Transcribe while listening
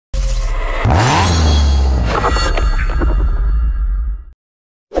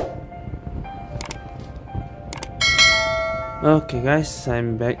Okay guys,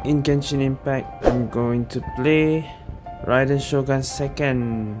 I'm back in Genshin Impact. I'm going to play Raiden Shogun's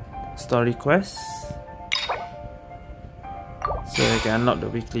second story quest, so I can unlock the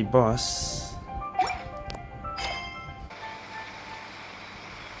weekly boss.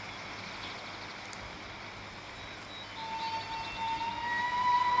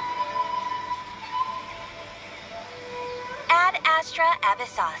 Ad Astra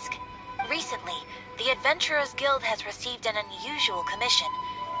Abyssosque. Recently, the Adventurers Guild has received an unusual commission,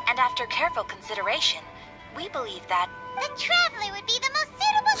 and after careful consideration, we believe that the Traveler would be the most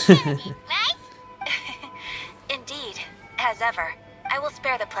suitable candidate, right? Indeed. As ever, I will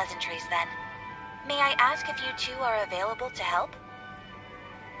spare the pleasantries then. May I ask if you two are available to help?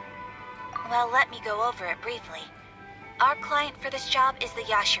 Well, let me go over it briefly. Our client for this job is the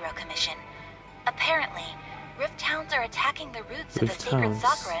Yashiro Commission. Apparently, Rift Towns are attacking the roots of the sacred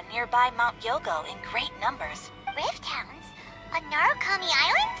Sakura nearby Mount Yogo in great numbers. Rift Towns? On Narukami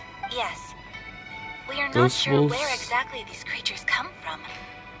Island? Yes. We are not sure where exactly these creatures come from.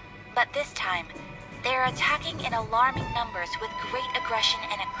 But this time, they are attacking in alarming numbers with great aggression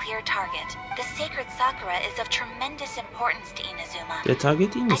and a clear target. The sacred Sakura is of tremendous importance to Inazuma. They're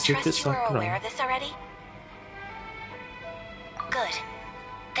targeting the sacred Sakura. I trust you are aware of Sakura. this already? Good.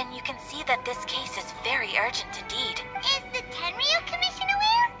 Then you can see that this case is very urgent indeed. Is the Tenryu Commission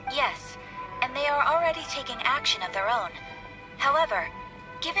aware? Yes, and they are already taking action of their own. However,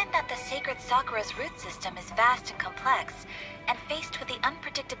 given that the sacred Sakura's root system is vast and complex, and faced with the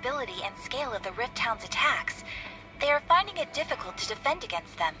unpredictability and scale of the Rift Town's attacks, they are finding it difficult to defend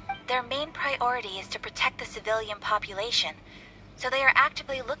against them. Their main priority is to protect the civilian population, so they are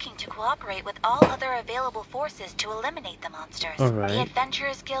actively looking to cooperate with all other available forces to eliminate the monsters. Alright. The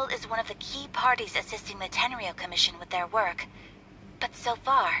Adventurers Guild is one of the key parties assisting the Tenryu Commission with their work. But so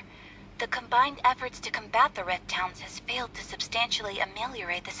far, the combined efforts to combat the Rift Towns has failed to substantially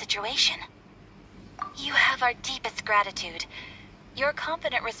ameliorate the situation. You have our deepest gratitude. Your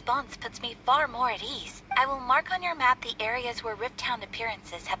confident response puts me far more at ease. I will mark on your map the areas where Rift Town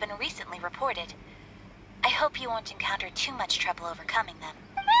appearances have been recently reported. I hope you won't encounter too much trouble overcoming them.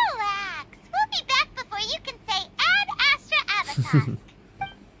 Relax. We'll be back before you can say Ad Astra Abyssosque.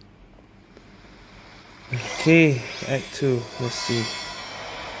 Okay, Act 2. Let's see.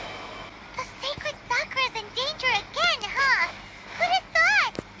 The sacred Sakura's in danger again, huh? Who'd have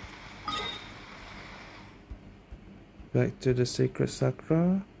thought? Back to the sacred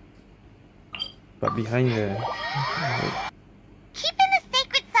Sakura, but behind there. Keeping the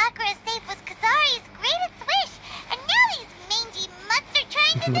sacred Sakura safe was Kazari's greatest wish, and now these mangy mutts are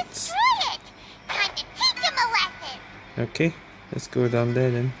trying to destroy it. Time to teach them a lesson. Okay, let's go down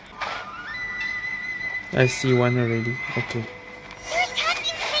there then. I see one already. Okay. They're attacking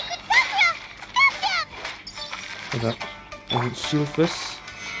the sacred Sakura. Stop them! Hold up. I need shield first.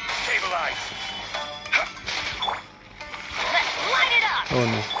 Stabilize. Let's light it up! Oh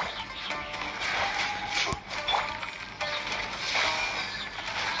no.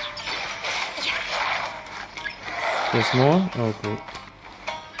 There's more? Oh great.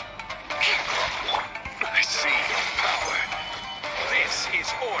 I see your power. This is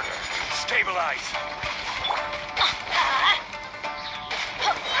order. Stabilize.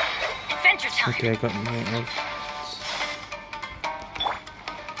 Adventure time! Okay, I got more of.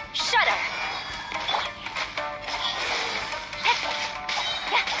 Shudder!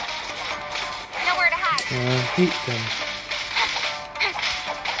 Nowhere to hide. Heat them.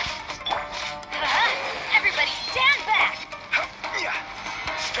 Everybody stand back!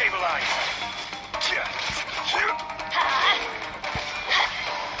 Stabilize.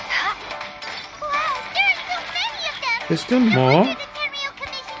 Wow, there are so many of them. There's still more? The Tenryu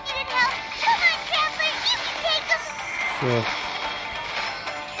Commission needed help. Come on, Traveler, you can take them. Sure.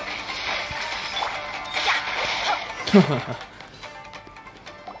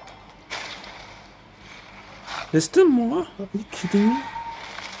 There's still more? Are you kidding me?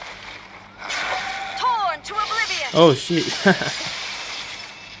 Torn to oblivion! Oh shit.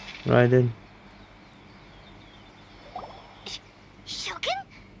 Raiden. Shogun?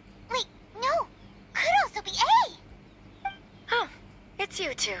 Wait, no. Could also be A. Oh, it's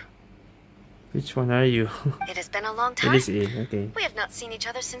you two. Which one are you? It has been a long It time. is A, okay. We have not seen each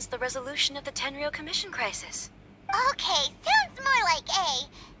other since the resolution of the Tenryu Commission crisis. Okay, sounds more like A.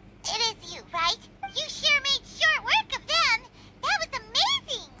 It is you, right? You sure made short work of them. That was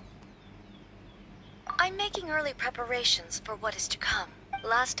amazing. I'm making early preparations for what is to come.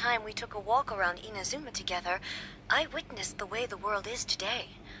 Last time we took a walk around Inazuma together, I witnessed the way the world is today.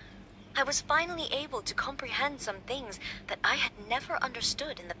 I was finally able to comprehend some things that I had never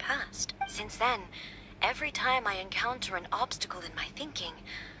understood in the past. Since then, every time I encounter an obstacle in my thinking,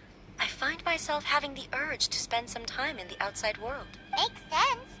 I find myself having the urge to spend some time in the outside world. Makes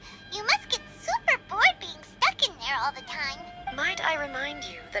sense. You must get super bored being stuck in there all the time. Might I remind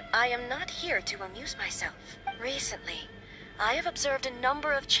you that I am not here to amuse myself. Recently, I have observed a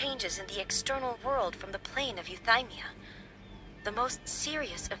number of changes in the external world from the plane of Euthymia. The most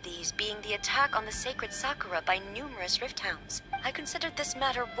serious of these being the attack on the sacred Sakura by numerous rift hounds. I considered this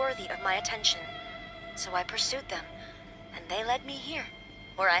matter worthy of my attention, so I pursued them, and they led me here,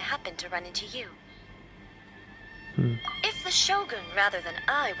 where I happened to run into you. If the Shogun rather than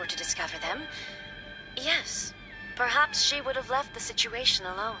I were to discover them, yes, perhaps she would have left the situation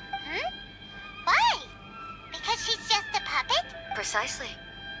alone. Why? Because she's just a puppet? Precisely.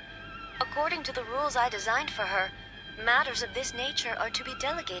 According to the rules I designed for her, matters of this nature are to be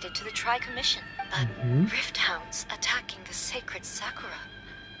delegated to the Tri-Commission. But rift hounds attacking the sacred Sakura...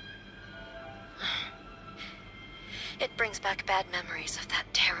 It brings back bad memories of that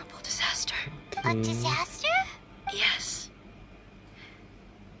terrible disaster. A disaster? Yes.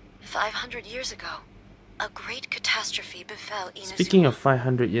 500 years ago, a great catastrophe befell Inazuma. Speaking of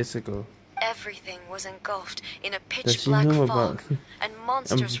 500 years ago, everything was engulfed in a does pitch she black know fog, about and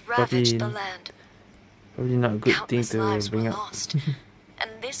monsters ravaged the land. probably not a good thing Countless to lives bring were up. lost, and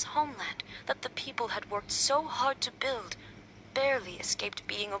this homeland that the people had worked so hard to build barely escaped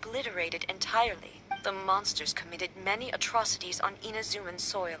being obliterated entirely. The monsters committed many atrocities on Inazuman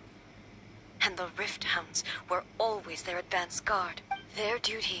soil, and the rift hounds were always their advance guard. Their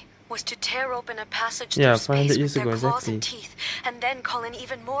duty was to tear open a passage through 500 space with years their ago, claws exactly. and teeth, and then call in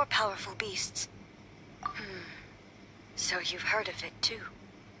even more powerful beasts. So you've heard of it too.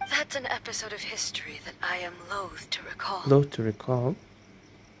 That's an episode of history that I am loath to recall. Loath to recall.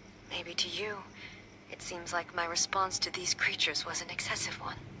 Maybe to you, it seems like my response to these creatures was an excessive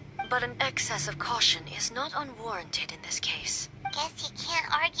one. But an excess of caution is not unwarranted in this case. Guess you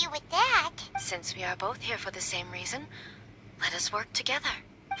can't argue with that. Since we are both here for the same reason, let us work together.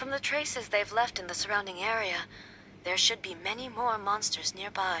 From the traces they've left in the surrounding area, there should be many more monsters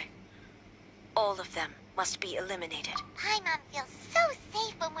nearby. All of them must be eliminated. Paimon feels so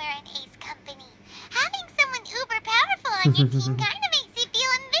safe when we're in Ace company. Having someone uber powerful on your team kind of makes you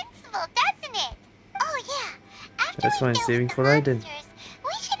feel invincible, doesn't it? Oh yeah, after That's why I'm we deal saving with for the Raiden. monsters,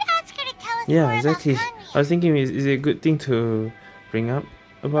 we should ask her to tell us Yeah, more exactly. about I was thinking, is it a good thing to bring up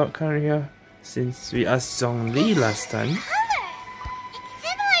about Kanria since we asked Zhongli last time? Color! It's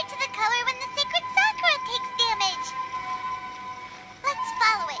similar to the color when the sacred Sakura takes damage. Let's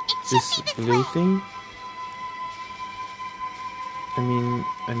follow it. It should This be this blue way. thing? I mean,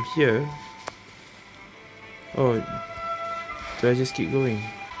 I'm here. Oh, do I just keep going?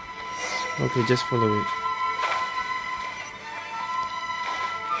 Okay, just follow it.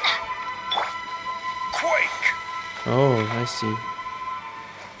 Quake! Oh, I see.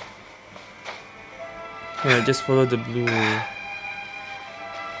 Yeah, just follow the blue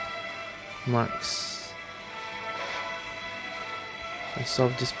marks. I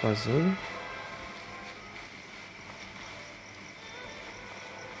solved this puzzle.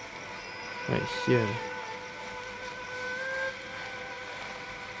 Right here.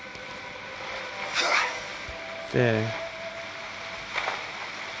 There.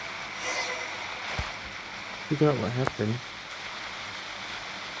 Figure out what happened.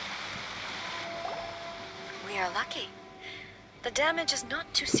 We are lucky. The damage is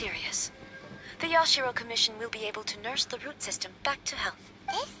not too serious. The Yashiro Commission will be able to nurse the root system back to health.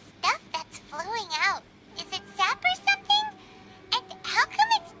 This stuff that's flowing out, is it sap or something? And how come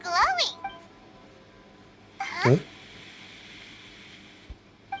it's glowing? Huh? What?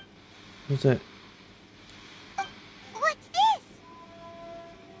 What's that? What's this?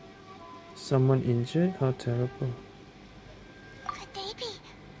 Someone injured? How terrible. Could they be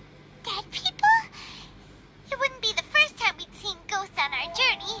dead people? It wouldn't be the first time we'd seen ghosts on our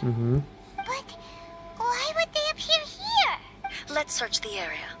journey. But why would they appear here? Let's search the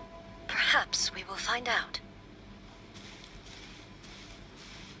area. Perhaps we will find out.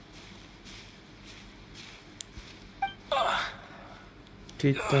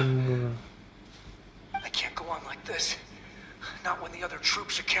 Kitamura. I can't go on like this. Not when the other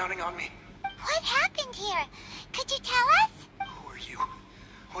troops are counting on me. What happened here? Could you tell us? Who are you?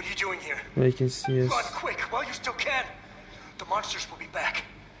 What are you doing here? Well, you can see us. Run quick while you still can. The monsters will be back.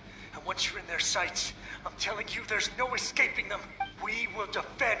 And once you're in their sights, I'm telling you there's no escaping them. We will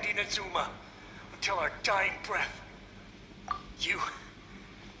defend Inazuma until our dying breath. You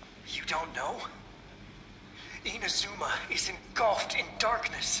don't know? Inazuma is engulfed in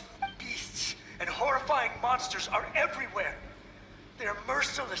darkness. Beasts and horrifying monsters are everywhere. They're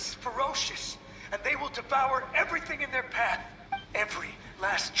merciless, ferocious, and they will devour everything in their path. Every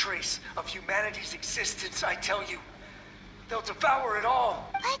last trace of humanity's existence, I tell you. They'll devour it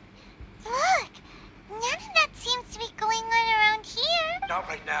all. But, look, none of that seems to be going on around here. Not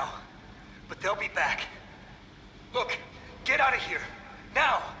right now, but they'll be back. Look, get out of here.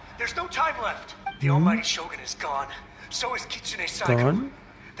 Now, there's no time left. The Almighty Shogun is gone. So is Kitsune Saiku. Gone?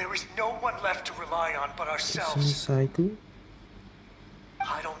 There is no one left to rely on but ourselves. Kitsune Saiku?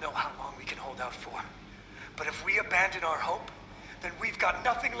 I don't know how long we can hold out for. But if we abandon our hope, then we've got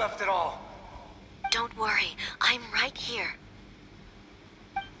nothing left at all. Don't worry, I'm right here.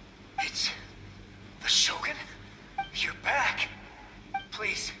 It's... the Shogun? You're back.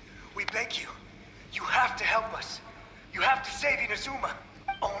 Please, we beg you. You have to help us. You have to save Inazuma.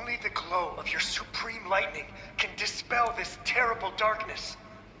 Only the glow of your supreme lightning can dispel this terrible darkness.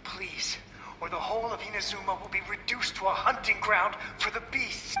 Please, or the whole of Inazuma will be reduced to a hunting ground for the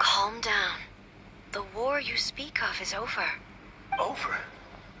beasts. Calm down. The war you speak of is over. Over?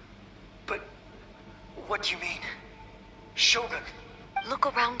 But what do you mean? Shogun? Look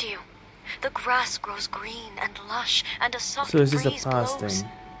around you. The grass grows green and lush, and a soft So is this breeze the past blows.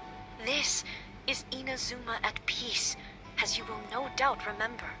 then? This is Inazuma at peace, as you will no doubt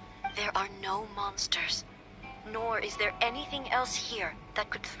remember. There are no monsters, nor is there anything else here that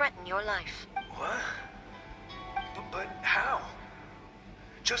could threaten your life. What? But how?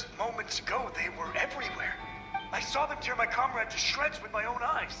 Just moments ago, they were everywhere. I saw them tear my comrade to shreds with my own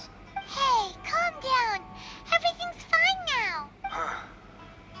eyes. Hey, calm down. Everything's fine now. Huh.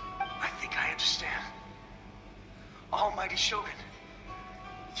 I think I understand. Almighty Shogun,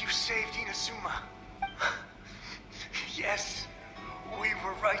 you saved Inazuma. Yes, we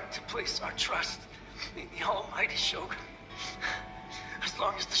were right to place our trust in the Almighty Shogun. As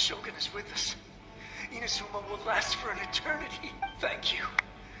long as the Shogun is with us, Inazuma will last for an eternity. Thank you,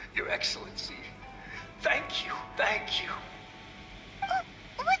 Your Excellency. Thank you, thank you. Oh,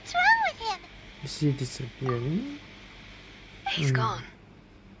 what's wrong with him? Is he disappearing? He's gone.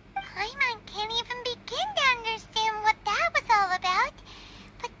 Paimon can't even begin to understand what that was all about.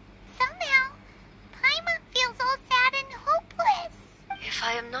 But somehow, Paimon feels all sad and hopeless. If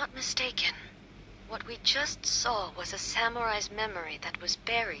I am not mistaken, what we just saw was a samurai's memory that was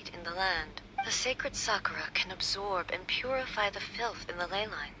buried in the land. The sacred sakura can absorb and purify the filth in the ley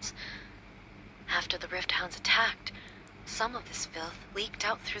lines. After the Rift Hounds attacked, some of this filth leaked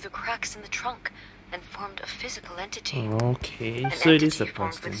out through the cracks in the trunk and formed a physical entity. Okay, An so it is entity the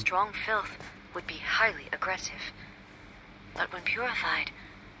formed past with then. strong filth would be highly aggressive. But when purified,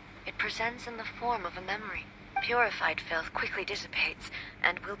 it presents in the form of a memory. Purified filth quickly dissipates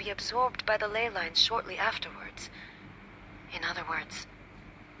and will be absorbed by the ley lines shortly afterwards. In other words,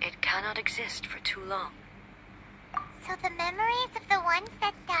 it cannot exist for too long. So the memories of the ones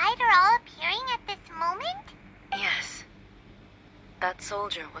that died are all appearing at this moment? Yes. That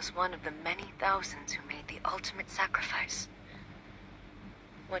soldier was one of the many thousands who made the ultimate sacrifice.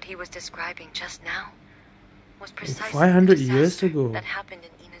 What he was describing just now was precisely 500 the years disaster ago. that happened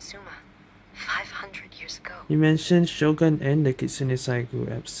in Inazuma 500 years ago. You mentioned Shogun and the Kitsune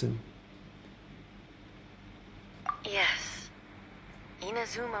Saiku absent. Yes.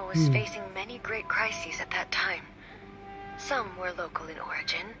 Inazuma was facing many great crises at that time. Some were local in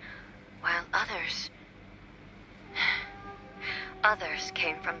origin, while others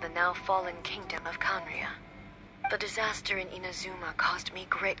came from the now fallen kingdom of Kanria. The disaster in Inazuma caused me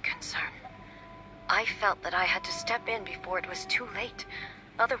great concern. I felt that I had to step in before it was too late,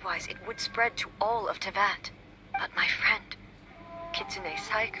 otherwise it would spread to all of Teyvat. But my friend, Kitsune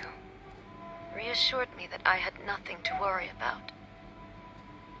Saiku, reassured me that I had nothing to worry about.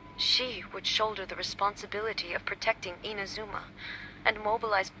 She would shoulder the responsibility of protecting Inazuma and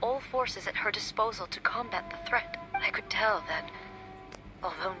mobilize all forces at her disposal to combat the threat. I could tell that,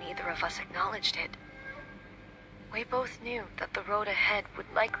 although neither of us acknowledged it, we both knew that the road ahead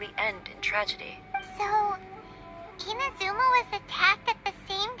would likely end in tragedy. So, Inazuma was attacked at the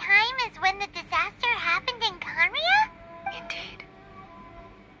same time as when the disaster happened in Kanria? Indeed.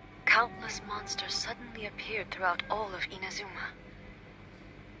 Countless monsters suddenly appeared throughout all of Inazuma.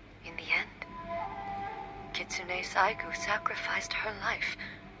 In the end, Kitsune Saiku sacrificed her life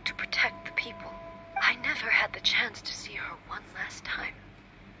to protect the people. I never had the chance to see her one last time.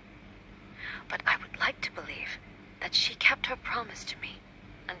 But I would like to believe that she kept her promise to me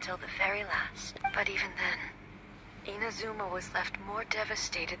until the very last. But even then, Inazuma was left more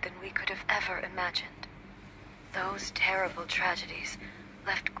devastated than we could have ever imagined. Those terrible tragedies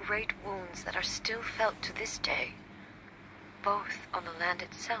left great wounds that are still felt to this day, both on the land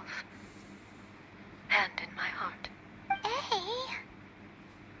itself and in my heart. Hey.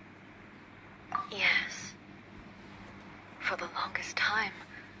 Yes. For the longest time,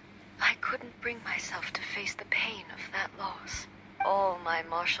 I couldn't bring myself to face the pain of that loss. All my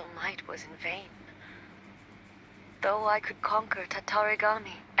martial might was in vain. Though I could conquer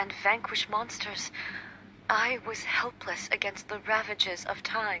Tatarigami and vanquish monsters, I was helpless against the ravages of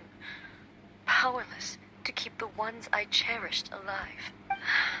time, powerless to keep the ones I cherished alive.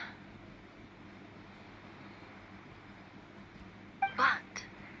 But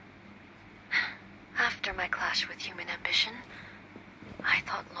after my clash with human ambition, I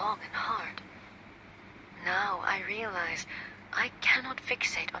thought long and hard. Now I realize I cannot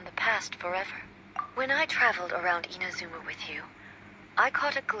fixate on the past forever. When I traveled around Inazuma with you, I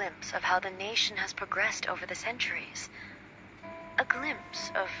caught a glimpse of how the nation has progressed over the centuries. A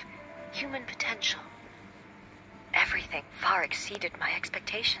glimpse of human potential. Everything far exceeded my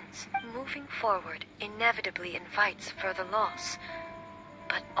expectations. Moving forward inevitably invites further loss,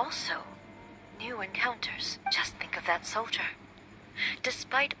 but also new encounters. Just think of that soldier.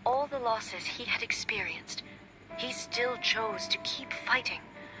 Despite all the losses he had experienced, he still chose to keep fighting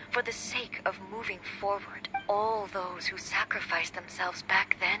for the sake of moving forward. All those who sacrificed themselves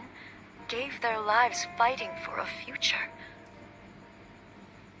back then gave their lives fighting for a future.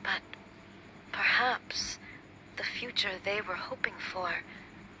 But perhaps the future they were hoping for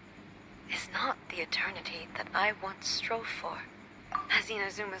is not the eternity that I once strove for. As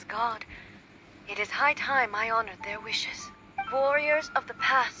Inazuma's god, it is high time I honored their wishes. Warriors of the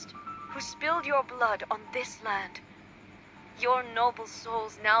past who spilled your blood on this land, your noble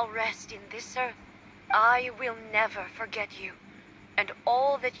souls now rest in this earth. I will never forget you and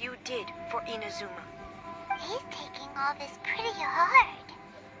all that you did for Inazuma. He's taking all this pretty hard.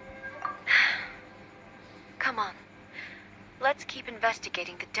 Come on. Let's keep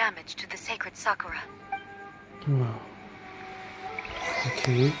investigating the damage to the sacred Sakura. Wow.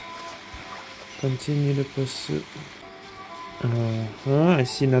 Okay. Continue the pursuit. I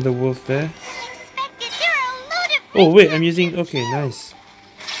see another wolf there. Oh wait, I'm using... Okay, nice.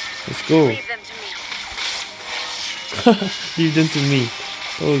 Let's go. Leave them to me. Leave them to me.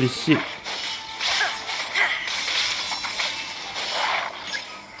 Holy shit.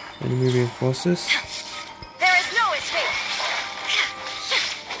 Enemy reinforces. There is no escape.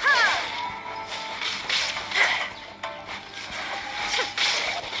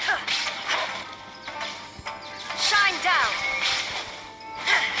 Shine down.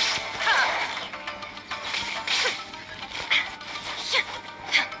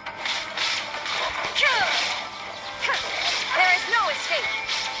 There is no escape.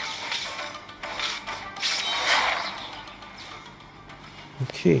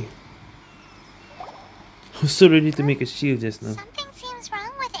 Okay. I'm so ready to make a shield just now. Something seems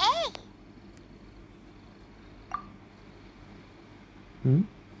wrong with A.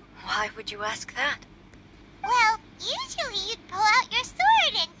 Why would you ask that? Well, usually you'd pull out your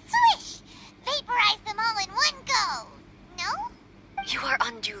sword and swish! Vaporize them all in one go! No? You are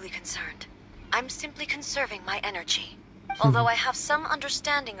unduly concerned. I'm simply conserving my energy. Although I have some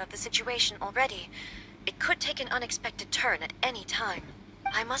understanding of the situation already, it could take an unexpected turn at any time.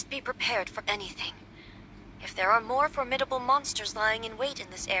 I must be prepared for anything. If there are more formidable monsters lying in wait in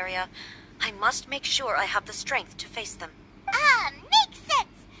this area, I must make sure I have the strength to face them. Ah, makes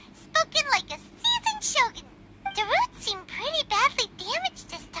sense! Spoken like a seasoned shogun. The roots seem pretty badly damaged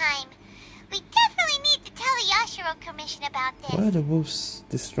this time. We definitely need to tell the Yashiro Commission about this. Why are the wolves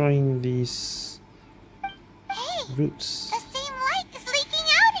destroying these Hey, roots? the same light is leaking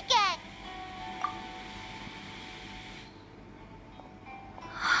out again!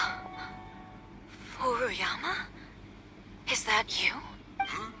 Furuyama? Is that you?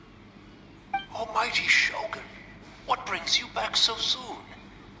 Almighty Shogun, what brings you back so soon?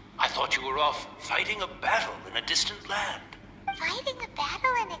 I thought you were off fighting a battle in a distant land. Fighting a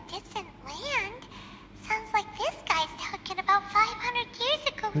battle in a distant land? Sounds like this guy's talking about 500 years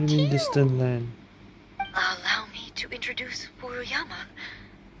ago, What do you mean too. distant land? Allow me to introduce Furuyama.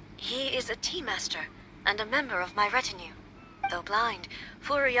 He is a tea master and a member of my retinue. Though blind,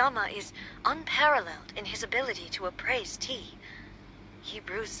 Furuyama is unparalleled in his ability to appraise tea. He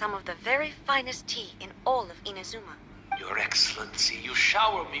brews some of the very finest tea in all of Inazuma. Your Excellency, you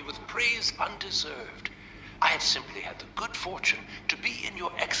shower me with praise undeserved. I have simply had the good fortune to be in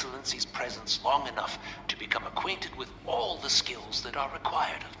your Excellency's presence long enough to become acquainted with all the skills that are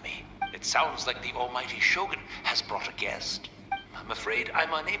required of me. It sounds like the Almighty Shogun has brought a guest. I'm afraid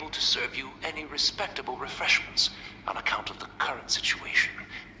I'm unable to serve you any respectable refreshments on account of the current situation.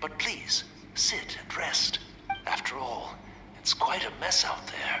 But please, sit and rest. After all, it's quite a mess out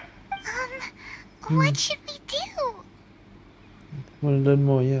there. What should we do? Want to learn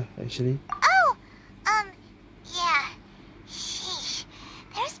more? Yeah, actually. Oh,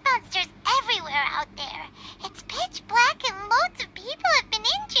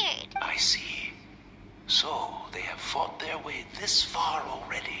 fought their way this far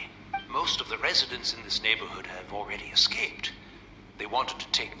already. Most of the residents in this neighborhood have already escaped. They wanted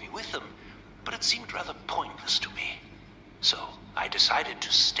to take me with them, but it seemed rather pointless to me. So I decided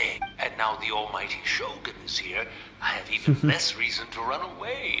to stay. And now the almighty Shogun is here, I have even less reason to run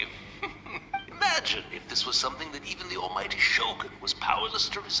away. Imagine if this was something that even the almighty Shogun was powerless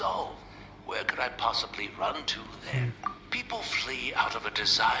to resolve. Where could I possibly run to then? People flee out of a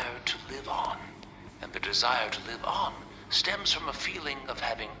desire to live on. And the desire to live on stems from a feeling of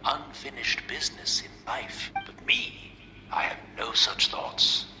having unfinished business in life. But me, I have no such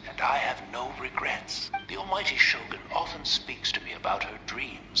thoughts, and I have no regrets. The almighty Shogun often speaks to me about her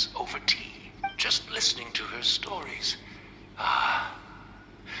dreams over tea. Just listening to her stories.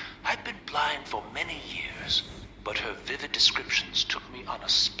 I've been blind for many years, but her vivid descriptions took me on a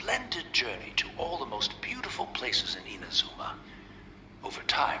splendid journey to all the most beautiful places in Inazuma. Over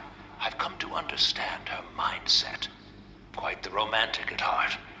time, I've come to understand her mindset. Quite the romantic at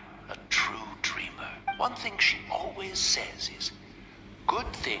heart, a true dreamer. One thing she always says is,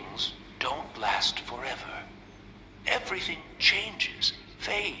 good things don't last forever. Everything changes,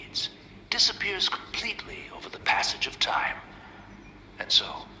 fades, disappears completely over the passage of time. And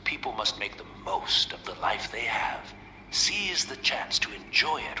so, people must make the most of the life they have, seize the chance to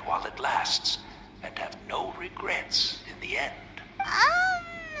enjoy it while it lasts, and have no regrets in the end.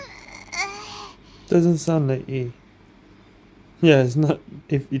 Doesn't sound like A. Yeah, it's not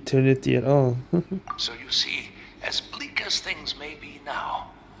if eternity at all. So you see, as bleak as things may be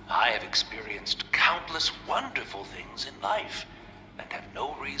now, I have experienced countless wonderful things in life, and have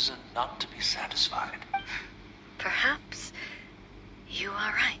no reason not to be satisfied. Perhaps you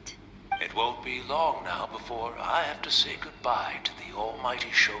are right. It won't be long now before I have to say goodbye to the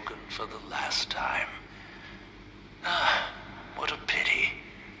almighty Shogun for the last time. What a pity.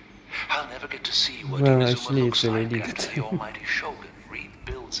 I'll never get to see what Inazuma looks like after the almighty Shogun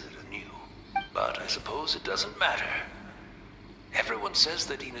rebuilds it anew. But I suppose it doesn't matter. Everyone says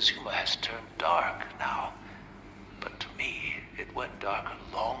that Inazuma has turned dark now. But to me, it went dark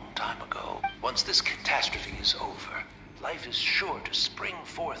a long time ago. Once this catastrophe is over, life is sure to spring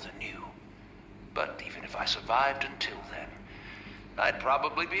forth anew. But even if I survived until then, I'd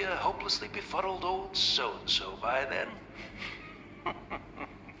probably be a hopelessly befuddled old so-and-so by then.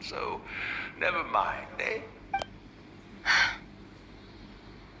 So, never mind, eh?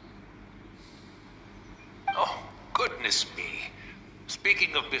 Oh, goodness me.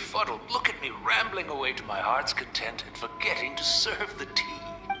 Speaking of befuddled, look at me rambling away to my heart's content and forgetting to serve the tea.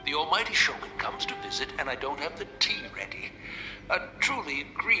 The almighty Shogun comes to visit and I don't have the tea ready. A truly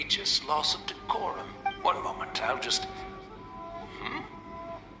egregious loss of decorum. One moment, I'll just...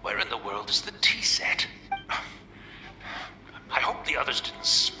 Where in the world is the tea set? I hope the others didn't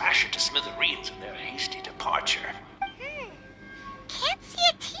smash it to smithereens in their hasty departure. Can't see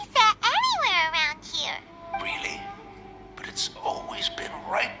a tea set anywhere around here. Really? But it's always been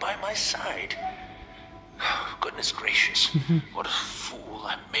right by my side. Goodness gracious, what a fool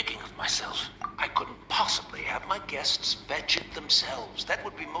I'm making of myself. I couldn't possibly have my guests fetch it themselves. That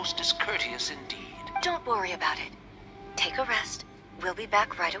would be most discourteous indeed. Don't worry about it. Take a rest. We'll be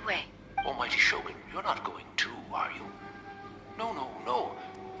back right away. Almighty Shogun, you're not going too, are you? No.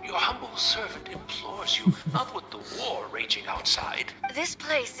 Your humble servant implores you, not with the war raging outside. This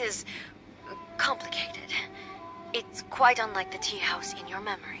place is complicated. It's quite unlike the tea house in your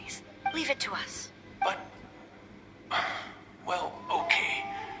memories. Leave it to us. But... well, okay.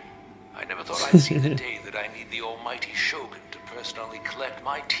 I never thought I'd see the day that I need the almighty Shogun to personally collect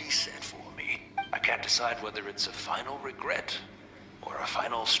my tea set for me. I can't decide whether it's a final regret or a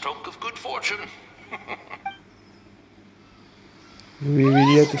final stroke of good fortune. We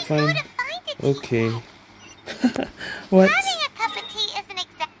really have to find... Okay. What? Having a cup of tea isn't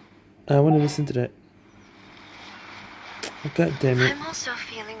exact. I want to listen to that. God damn it. I'm also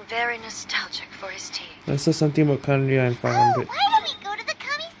feeling very nostalgic for his tea. I saw something about Kanrya and 500. Why don't we go to the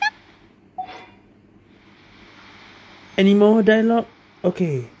Kami-sama? Any more dialogue?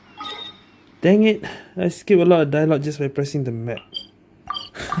 Okay. Dang it. I skip a lot of dialogue just by pressing the map.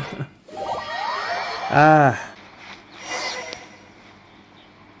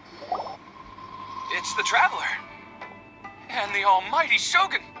 It's the Traveler. And the almighty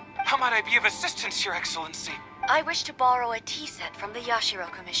Shogun. How might I be of assistance, Your Excellency? I wish to borrow a tea set from the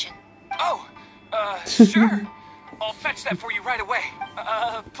Yashiro Commission. Oh, sure. I'll fetch that for you right away.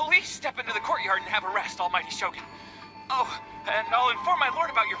 Please step into the courtyard and have a rest, almighty Shogun. Oh, and I'll inform my lord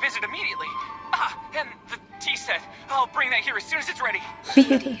about your visit immediately. And the tea set. I'll bring that here as soon as it's ready.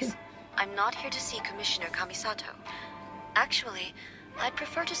 Be at ease. I'm not here to see Commissioner Kamisato. Actually, I'd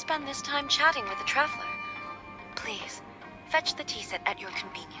prefer to spend this time chatting with the Traveler. Please, fetch the tea set at your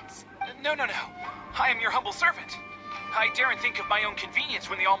convenience. No. I am your humble servant. I daren't think of my own convenience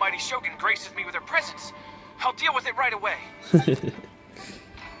when the almighty Shogun graces me with her presence. I'll deal with it right away.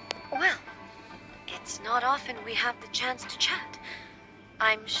 Well, it's not often we have the chance to chat.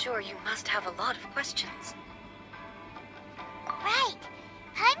 I'm sure you must have a lot of questions. Right.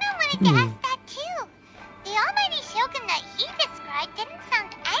 Paimon wanted to ask that too. The almighty Shogun that he described didn't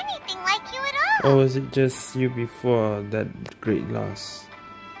sound anything like you at all. Or was it just you before that great loss?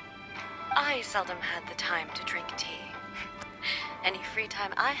 I seldom had the time to drink tea. Any free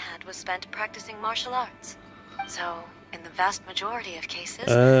time I had was spent practicing martial arts. So, in the vast majority of cases,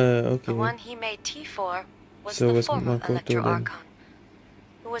 okay. the one he made tea for was So the was former Makoto Electro then. Archon,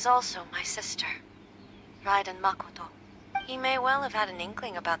 who was also my sister, Raiden Makoto. He may well have had an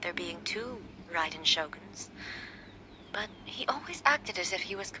inkling about there being two Raiden Shoguns, but he always acted as if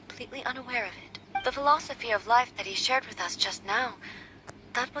he was completely unaware of it. The philosophy of life that he shared with us just now,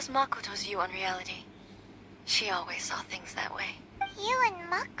 that was Makoto's view on reality. She always saw things that way. You and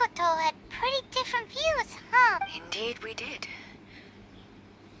Makoto had pretty different views, huh? Indeed we did.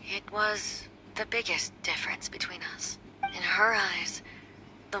 It was the biggest difference between us. In her eyes,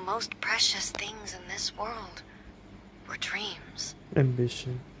 the most precious things in this world were dreams.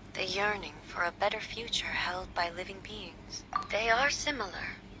 Ambition. The yearning for a better future held by living beings. They are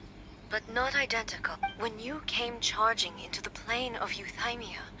similar, but not identical. When you came charging into the plane of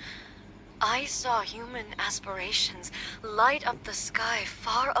Euthymia, I saw human aspirations light up the sky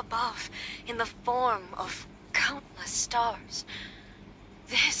far above in the form of countless stars.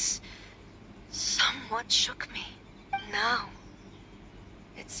 This somewhat shook me. Now,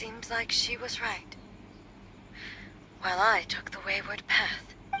 it seems like she was right, while I took the wayward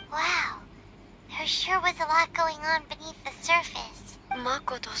path. Wow. There sure was a lot going on beneath the surface.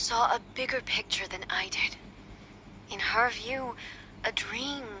 Makoto saw a bigger picture than I did. In her view, a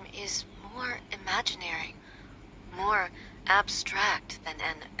dream is more imaginary, more abstract than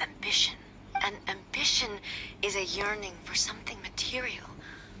an ambition. An ambition is a yearning for something material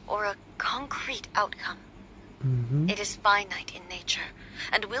or a concrete outcome. It is finite in nature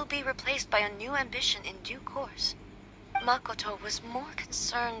and will be replaced by a new ambition in due course. Makoto was more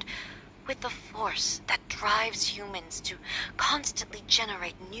concerned with the force that drives humans to constantly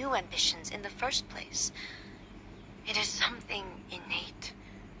generate new ambitions in the first place. It is something innate,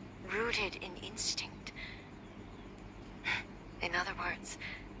 rooted in instinct. In other words,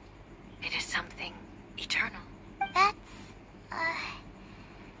 it is something eternal. That's,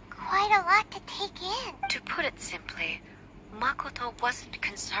 quite a lot to take in. To put it simply, Makoto wasn't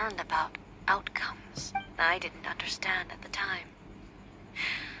concerned about outcomes. I didn't understand at the time.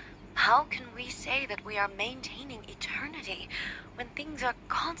 How can we say that we are maintaining eternity when things are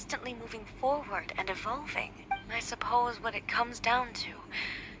constantly moving forward and evolving? I suppose what it comes down to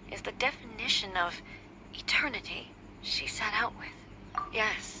is the definition of eternity she set out with.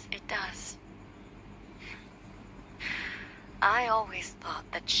 Yes, it does. I always thought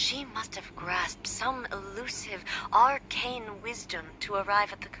that she must have grasped some elusive, arcane wisdom to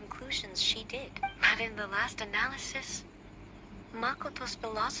arrive at the conclusions she did. But in the last analysis, Makoto's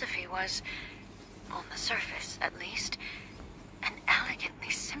philosophy was, on the surface at least, an elegantly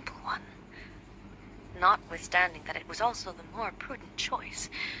simple one. Notwithstanding that it was also the more prudent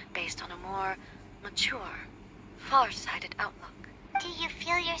choice, based on a more mature, far-sighted outlook. Do you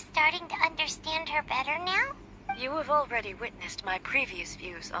feel you're starting to understand her better now? You have already witnessed my previous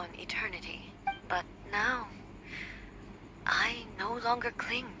views on eternity, but now, I no longer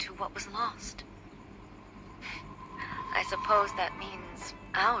cling to what was lost. I suppose that means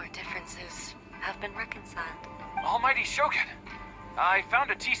our differences have been reconciled. Almighty Shogun, I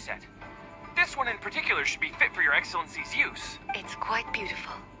found a tea set. This one in particular should be fit for your Excellency's use. It's quite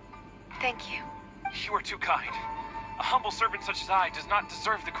beautiful. Thank you. You are too kind. A humble servant such as I does not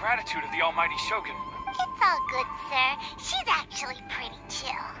deserve the gratitude of the Almighty Shogun. It's all good, sir. She's actually pretty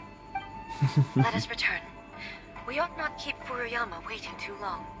chill. Let us return. We ought not keep Furuyama waiting too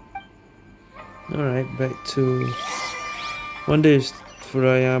long. Alright, back to... Wonder if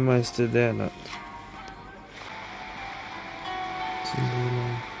Furuyama is still there or not.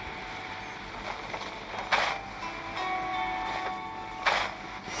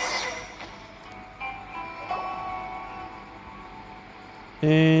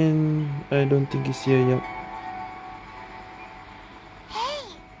 And I don't think he's here yet.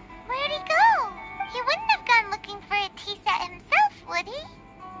 Hey, where'd he go? He wouldn't have gone looking for a tea set himself, would he?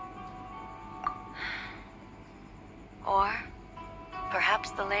 Or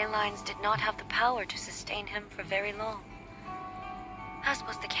perhaps the ley lines did not have the power to sustain him for very long, as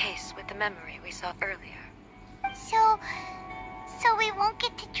was the case with the memory we saw earlier. So we won't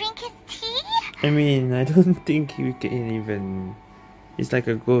get to drink his tea? I mean, I don't think we can even... It's like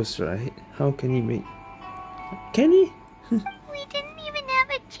a ghost, right? How can he make... Can he? We didn't even have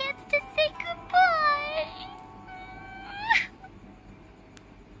a chance to say goodbye.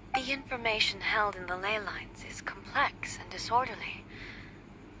 The information held in the ley lines is complex and disorderly.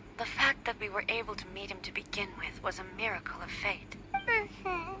 The fact that we were able to meet him to begin with was a miracle of fate.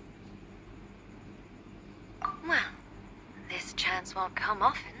 Well, this chance won't come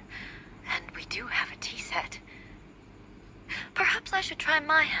often, and we do have a tea set. Perhaps I should try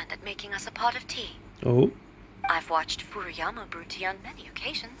my hand at making us a pot of tea. Oh? I've watched Furuyama brew tea on many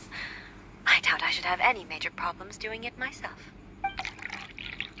occasions. I doubt I should have any major problems doing it myself.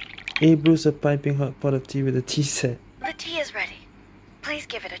 A brews a piping hot pot of tea with a tea set. The tea is ready. Please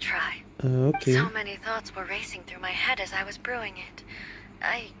give it a try. Okay. So many thoughts were racing through my head as I was brewing it.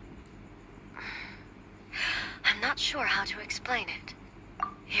 I'm not sure how to explain it.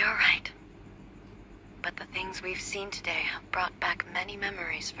 You're right. But the things we've seen today have brought back many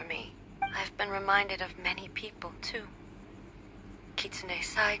memories for me. I've been reminded of many people, too. Kitsune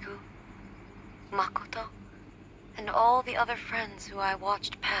Saigu, Makoto, and all the other friends who I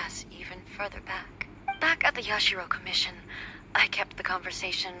watched pass even further back. Back at the Yashiro Commission, I kept the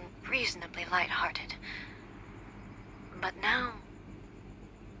conversation reasonably lighthearted. But now,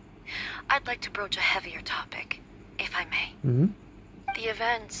 I'd like to broach a heavier topic, if I may. The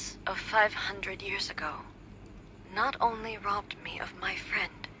events of 500 years ago not only robbed me of my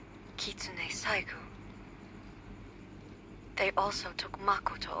friend, Kitsune Saigu, they also took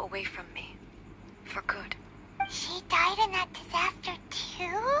Makoto away from me, for good. She died in that disaster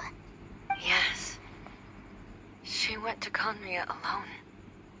too? Yes. She went to Conria alone,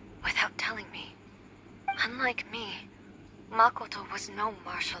 without telling me. Unlike me, Makoto was no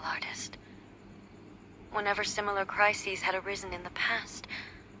martial artist. Whenever similar crises had arisen in the past,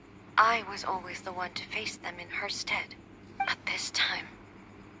 I was always the one to face them in her stead. But this time,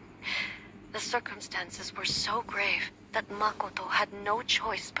 the circumstances were so grave that Makoto had no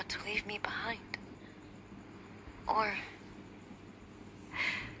choice but to leave me behind. Or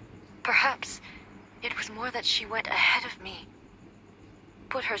perhaps it was more that she went ahead of me,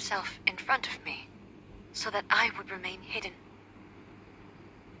 put herself in front of me, so that I would remain hidden.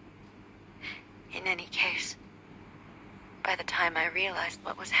 In any case, by the time I realized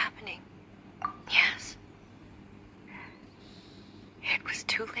what was happening, yes, it was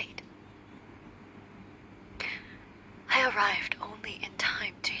too late. I arrived only in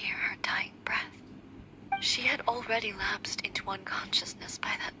time to hear her dying breath. She had already lapsed into unconsciousness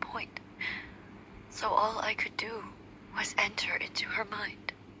by that point, so all I could do was enter into her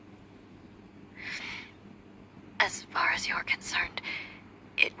mind. As far as you're concerned,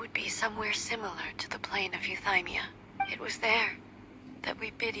 it would be somewhere similar to the plane of Euthymia. It was there that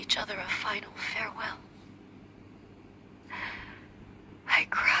we bid each other a final farewell. I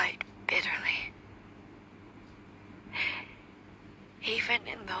cried bitterly. Even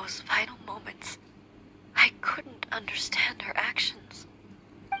in those final moments, I couldn't understand her actions.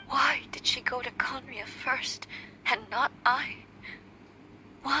 Why did she go to Conria first, and not I?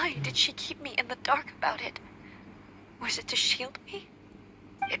 Why did she keep me in the dark about it? Was it to shield me?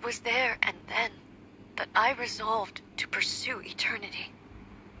 It was there and then that I resolved to pursue eternity.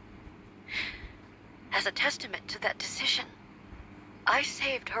 As a testament to that decision, I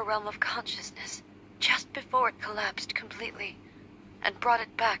saved her realm of consciousness just before it collapsed completely, and brought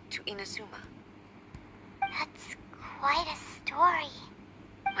it back to Inazuma. That's quite a story.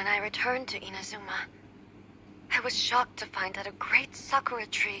 When I returned to Inazuma, I was shocked to find that a great sakura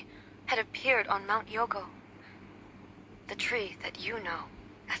tree had appeared on Mount Yogo. The tree that you know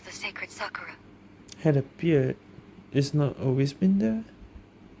as the sacred sakura. Had appeared. It's not always been there?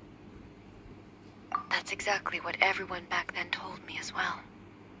 That's exactly what everyone back then told me as well.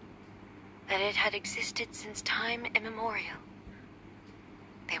 That it had existed since time immemorial.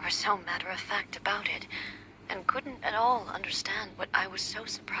 They were so matter-of-fact about it, and couldn't at all understand what I was so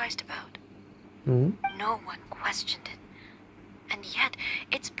surprised about. No one questioned it, and yet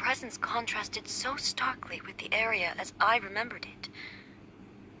its presence contrasted so starkly with the area as I remembered it.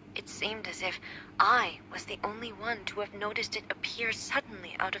 It seemed as if I was the only one to have noticed it appear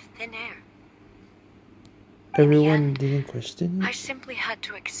suddenly out of thin air. Everyone didn't question it? I simply had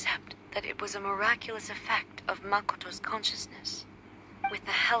to accept that it was a miraculous effect of Makoto's consciousness. With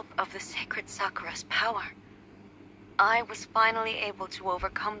the help of the sacred Sakura's power, I was finally able to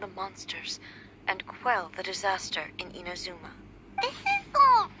overcome the monsters and quell the disaster in Inazuma. This is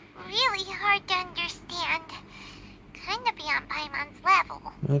all really hard to understand. Kinda beyond Paimon's level.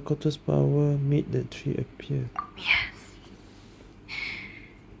 Makoto's power made the tree appear.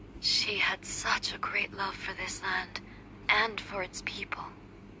 great love for this land and for its people.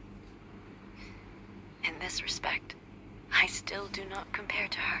 In this respect, I still do not compare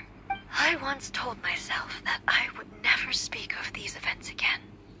to her. I once told myself that I would never speak of these events again.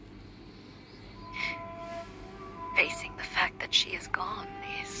 Facing the fact that she is gone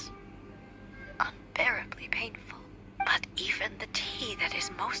is unbearably painful. But even the tea that is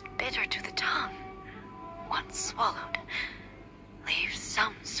most bitter to the tongue, once swallowed, leaves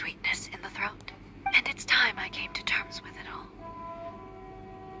some sweetness in the throat. And it's time I came to terms with it all.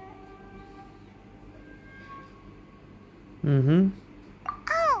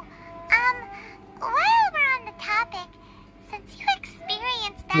 Oh, while we're on the topic, since you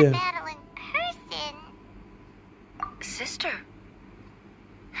experienced that battle in person... Sister?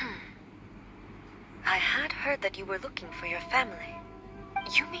 I had heard that you were looking for your family.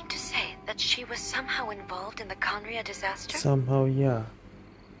 You mean to say that she was somehow involved in the Conria disaster? Somehow, yeah.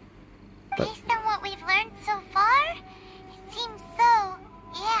 But based on what we've learned so far, it seems so,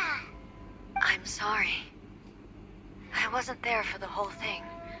 yeah. I'm sorry. I wasn't there for the whole thing.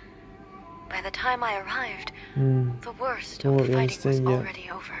 By the time I arrived, the worst of the fighting was already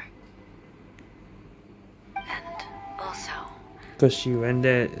over. And also, because she went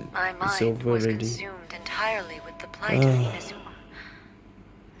there, my it's mind over was already. consumed entirely with the plight of Inazuma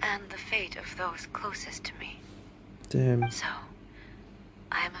and the fate of those closest to me. Damn. So,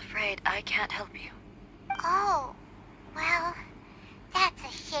 I am afraid I can't help you. Oh, well, that's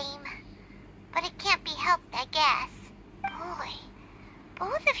a shame. But it can't be helped, I guess. Boy,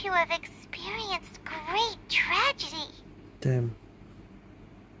 both of you have experienced great tragedy. Damn.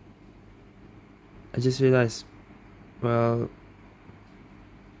 I just realized, well,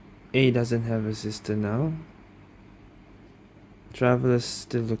 A doesn't have a sister now. Traveler's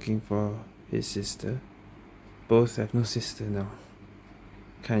still looking for his sister. Both have no sister now.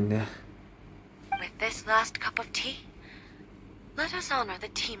 Kinda. With this last cup of tea, let us honor the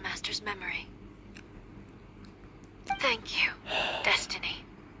Tea Master's memory. Thank you, Destiny,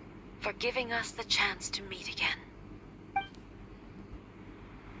 for giving us the chance to meet again.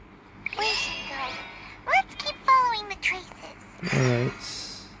 We should go. Let's keep following the traces. Alright.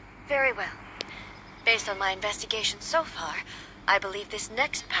 Very well. Based on my investigation so far, I believe this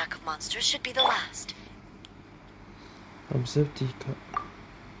next pack of monsters should be the last. Observe teacup.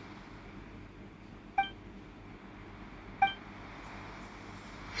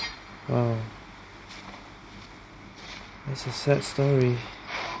 Wow. That's a sad story.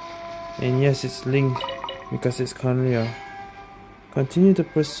 And yes, it's linked because it's Conria. Continue the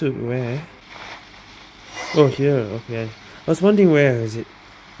pursuit. Where? Oh, here. Okay. I was wondering where is it.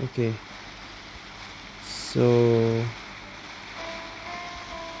 Okay. So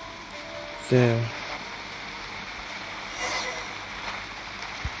there.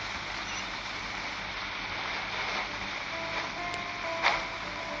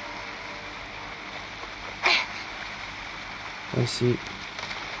 I see.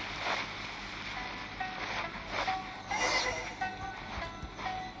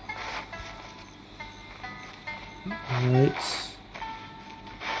 Right.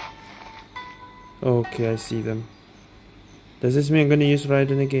 Okay, I see them. Does this mean I'm gonna use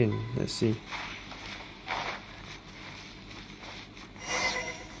Raiden again? Let's see.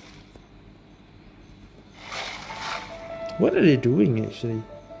 What are they doing actually?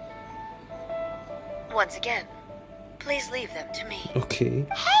 Once again, please leave them to me. Okay.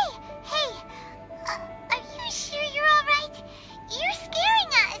 Hey! Are you sure you're alright? You're scaring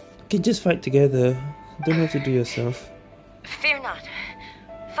us! Okay, just fight together. Don't have to do yourself. Fear not.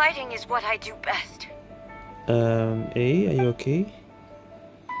 Fighting is what I do best. A, are you okay?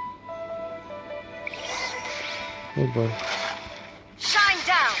 Oh boy. Shine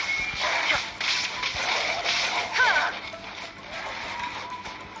down!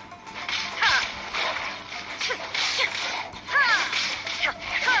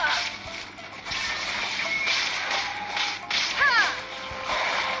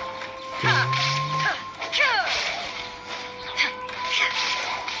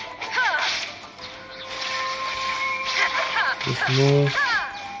 There's more.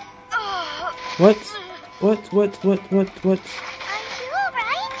 What? What? Are you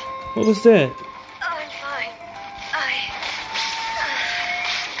alright? What was that? I'm fine.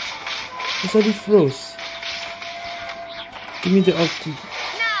 I suddenly froze. Give me the ulti.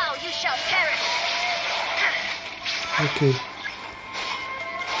 Now you shall perish. Okay.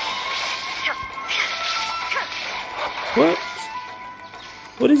 What?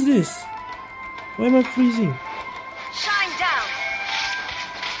 What is this? Why am I freezing? Shine down.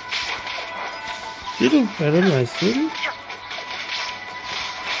 You don't paralyze, really?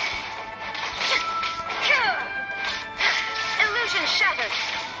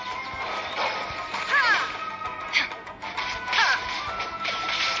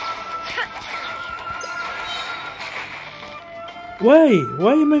 Why?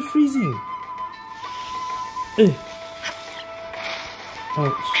 Why am I freezing?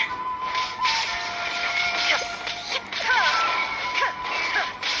 Ouch.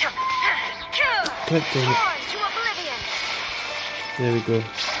 God damn it. There we go.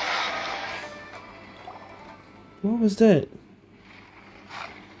 What was that?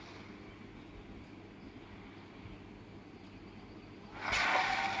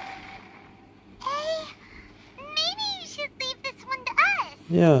 Hey, maybe you should leave this one to us.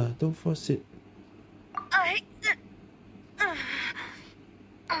 Yeah, don't force it.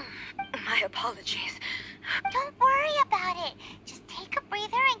 My apologies. Don't worry about it. Just take a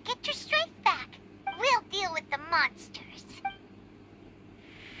breather and get your strength back. We'll deal with the monsters.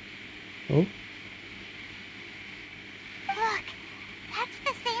 Oh? Look, that's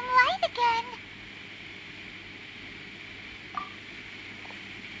the same light again.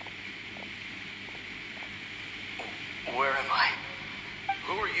 Where am I?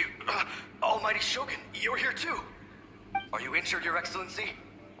 Who are you? Almighty Shogun, you're here too. Are you injured, Your Excellency?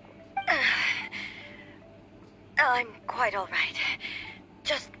 I'm quite all right.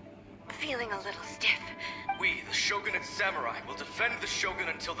 Just feeling a little stiff. We, the Shogunate Samurai, will defend the Shogun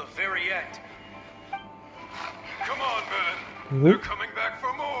until the very end. Come on, men. They're coming back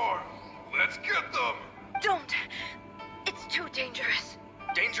for more. Let's get them. Don't. It's too dangerous.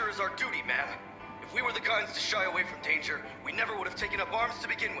 Danger is our duty, ma'am. If we were the kinds to shy away from danger, we never would have taken up arms to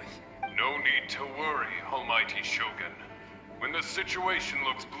begin with. No need to worry, Almighty Shogun. When the situation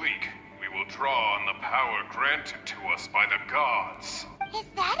looks bleak, we will draw on the power granted to us by the gods. Is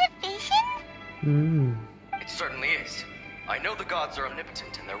that a vision? It certainly is. I know the gods are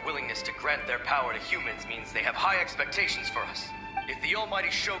omnipotent, and their willingness to grant their power to humans means they have high expectations for us. If the Almighty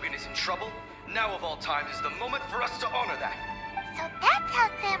Shogun is in trouble, now of all times is the moment for us to honor that. So that's how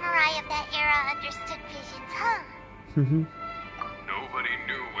samurai of that era understood visions, huh? Nobody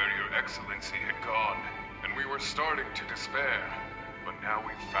knew where Your Excellency had gone, and we were starting to despair. But now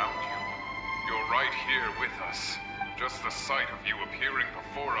we've found you. You're right here with us. Just the sight of you appearing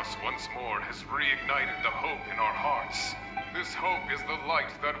before us once more has reignited the hope in our hearts. This hope is the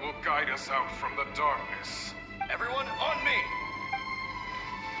light that will guide us out from the darkness. Everyone, on me!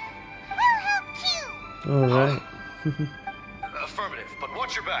 We'll help you! Alright. Affirmative, but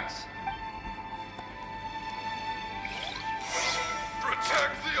watch your backs.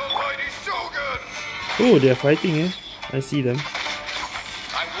 Protect the Almighty Shogun! Oh, they're fighting, eh? I see them.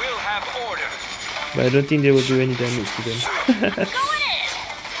 I will have order. But I don't think they will do any damage to them.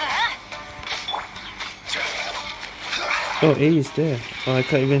 Oh, A is there. Oh, I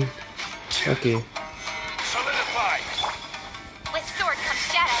can't even... Okay. Solidified. With sword comes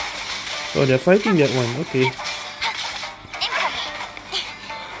shadow. Oh, they're fighting that one. Okay.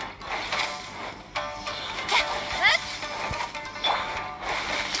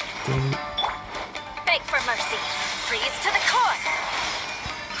 Damn it. Beg for mercy. Freeze to the core.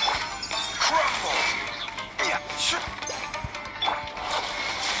 Crumble. Yeah, sure.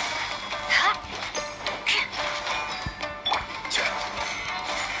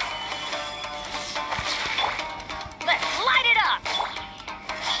 Let's light it up.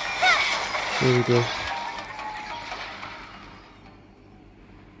 There we go.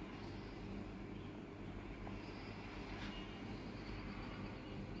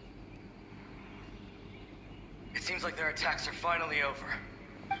 It seems like their attacks are finally over.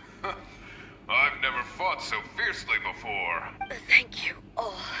 I've never fought so fiercely before. Thank you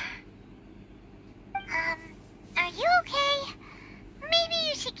all. Are you okay? Maybe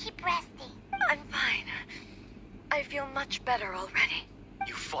you should keep resting. I'm fine. I feel much better already.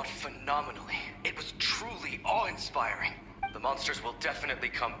 You fought phenomenally. It was truly awe-inspiring. The monsters will definitely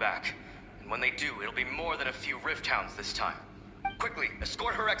come back. And when they do, it'll be more than a few Rift Hounds this time. Quickly,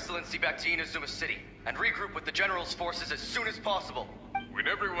 escort Her Excellency back to Inazuma City, and regroup with the General's forces as soon as possible. When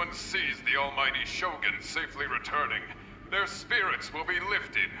everyone sees the Almighty Shogun safely returning, their spirits will be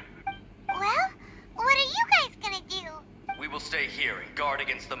lifted. Well, what are you guys gonna do? We will stay here and guard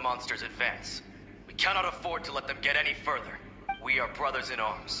against the monsters' advance. We cannot afford to let them get any further. We are brothers in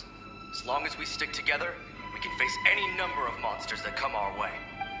arms. As long as we stick together, we can face any number of monsters that come our way.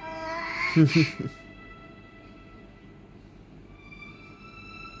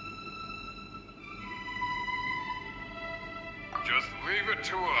 Just leave it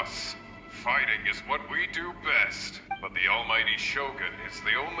to us. Fighting is what we do best. But the Almighty Shogun is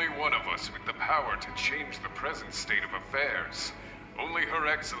the only one of us with the power to change the present state of affairs. Only Her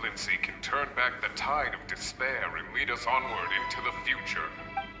Excellency can turn back the tide of despair and lead us onward into the future.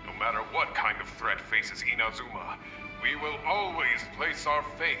 No matter what kind of threat faces Inazuma, we will always place our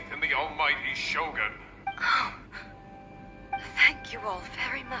faith in the Almighty Shogun. Oh, Thank you all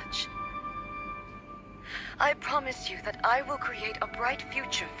very much. I promise you that I will create a bright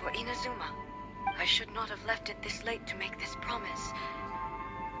future for Inazuma. I should not have left it this late to make this promise.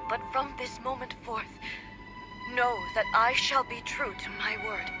 But from this moment forth, know that I shall be true to my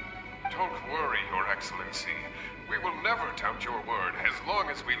word. Don't worry, Your Excellency. We will never doubt your word as long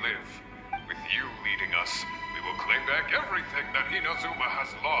as we live. With you leading us, we will claim back everything that Inazuma has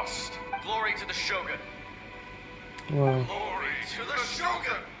lost. Glory to the Shogun. Wow. Glory to the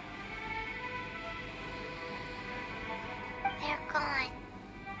Shogun! They're gone.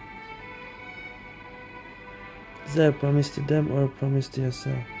 Is that a promise to them or a promise to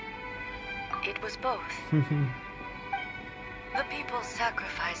yourself? It was both. The people's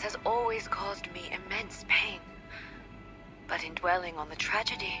sacrifice has always caused me immense pain. But in dwelling on the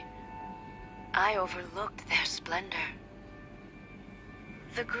tragedy, I overlooked their splendor.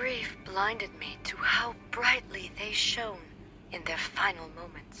 The grief blinded me to how brightly they shone in their final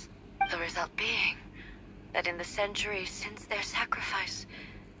moments. The result being that in the centuries since their sacrifice,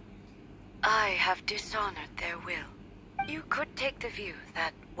 I have dishonored their will. You could take the view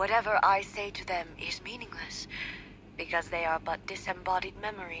that whatever I say to them is meaningless, because they are but disembodied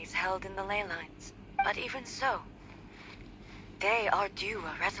memories held in the ley lines. But even so, they are due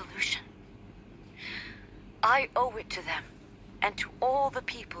a resolution. I owe it to them, and to all the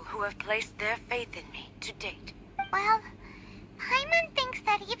people who have placed their faith in me to date. Well, Paimon thinks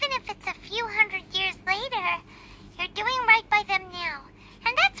that even if it's a few hundred years later, you're doing right by them now,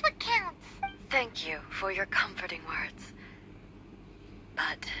 and that's what counts. Thank you for your comforting words.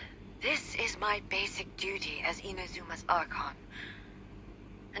 But this is my basic duty as Inazuma's Archon,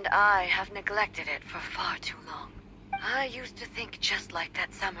 and I have neglected it for far too long. I used to think just like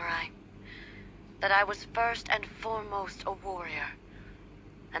that samurai, that I was first and foremost a warrior,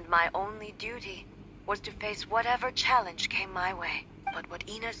 and my only duty was to face whatever challenge came my way. But what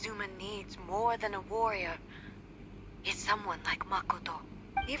Inazuma needs more than a warrior is someone like Makoto.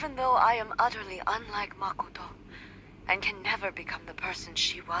 Even though I am utterly unlike Makoto, and can never become the person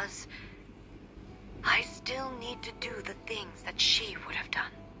she was, I still need to do the things that she would have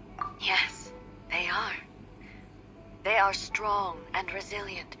done. Yes, they are. They are strong and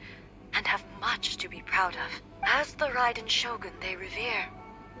resilient, and have much to be proud of. As the Raiden Shogun they revere,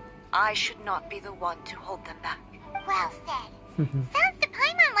 I should not be the one to hold them back. Well said. Sounds to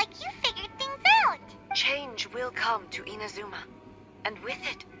Paimon like you figured things out. Change will come to Inazuma, and with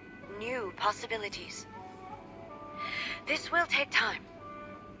it, new possibilities. This will take time,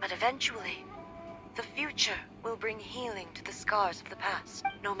 but eventually, the future will bring healing to the scars of the past.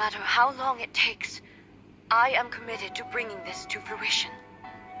 No matter how long it takes, I am committed to bringing this to fruition.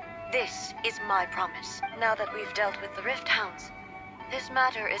 This is my promise. Now that we've dealt with the Rift Hounds, this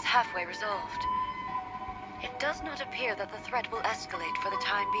matter is halfway resolved. It does not appear that the threat will escalate for the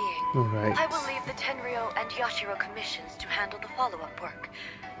time being. Alright. I will leave the Tenryo and Yashiro commissions to handle the follow-up work,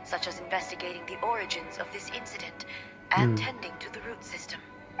 such as investigating the origins of this incident and tending to the root system.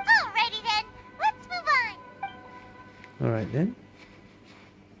 Alrighty then, let's move on. Alright then.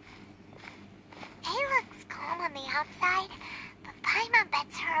 It looks calm on the outside, but Paimon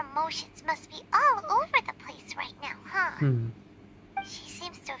bets her emotions must be all over the place right now, huh? She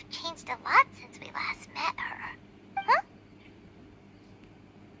seems to have changed a lot since we last met her. Huh?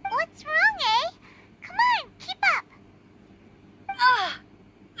 What's wrong, eh? Come on, keep up.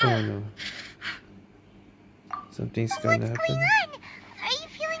 Oh no. Something's gonna What's happen. going on? Are you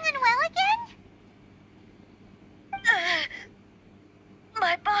feeling unwell again?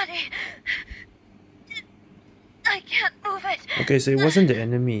 My body... I can't move it. Okay, so it wasn't the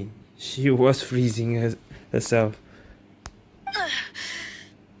enemy. She was freezing herself.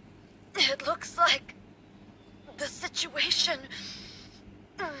 It looks like the situation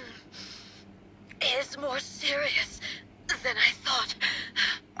is more serious than I thought.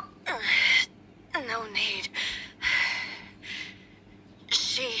 No need.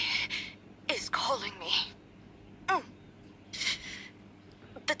 She is calling me.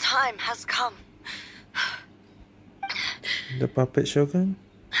 The time has come. The puppet Shogun?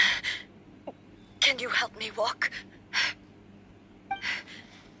 Can you help me walk?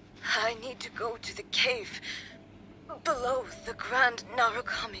 I need to go to the cave below the Grand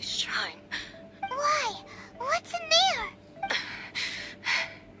Narukami Shrine. Why? What's in there?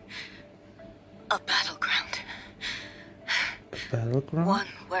 A battleground. Battleground? One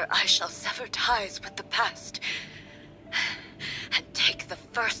where I shall sever ties with the past and take the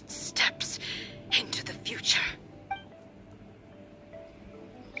first steps into the future.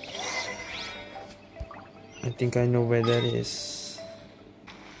 I think I know where that is.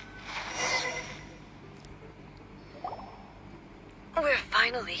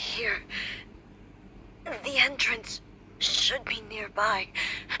 finally here. The entrance should be nearby.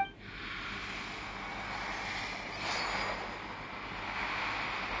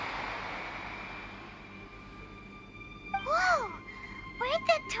 Whoa! Where'd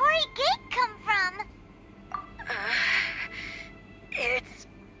that Torii gate come from? It's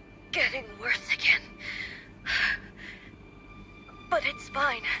getting worse again. But it's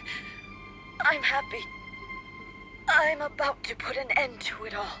fine. I'm happy. I'm about to put an end to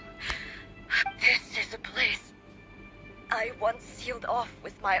it all. This is a place I once sealed off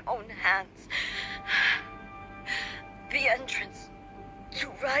with my own hands. The entrance to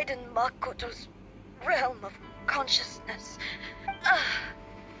Raiden Makoto's realm of consciousness.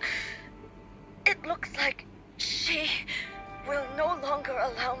 It looks like she will no longer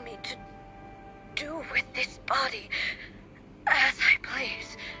allow me to do with this body as I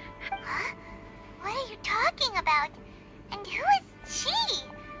please. Huh? What are you talking about? And who is she?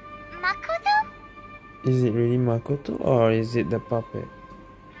 Makoto? Is it really Makoto or is it the puppet?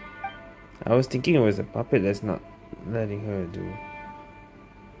 I was thinking it was a puppet that's not letting her do.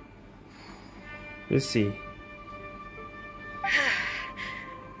 Let's see.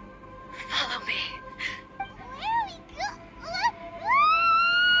 Follow me. Where are we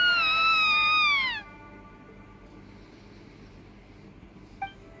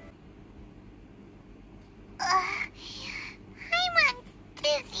I'm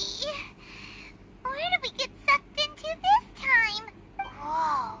dizzy. Where did we get sucked into this time?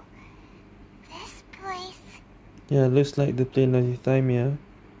 Whoa. This place. Yeah, it looks like the plane of Euthymia,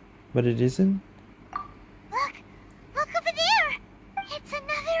 but it isn't. Look over there. It's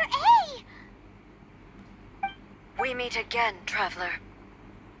another A. We meet again, traveler.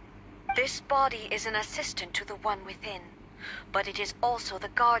 This body is an assistant to the one within, but it is also the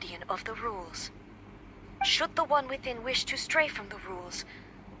guardian of the rules. Should the one within wish to stray from the rules,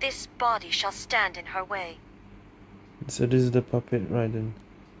 this body shall stand in her way. So this is the puppet, Raiden.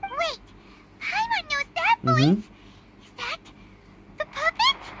 Wait, Paimon knows that voice. Is that the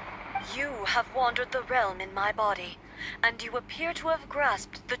puppet? You have wandered the realm in my body, and you appear to have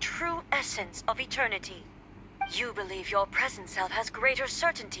grasped the true essence of eternity. You believe your present self has greater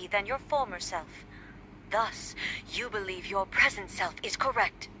certainty than your former self. Thus, you believe your present self is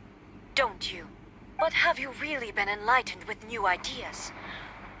correct, don't you? But have you really been enlightened with new ideas?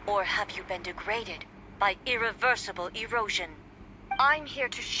 Or have you been degraded by irreversible erosion? I'm here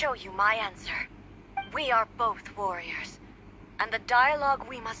to show you my answer. We are both warriors, and the dialogue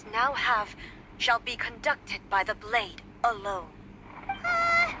we must now have shall be conducted by the blade alone.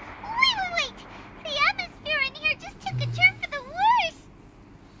 Wait. The atmosphere in here just took a turn for the worse.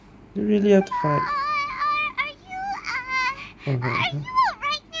 You really have to fight. Are you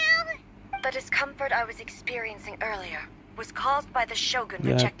alright now? The discomfort I was experiencing earlier was caused by the Shogun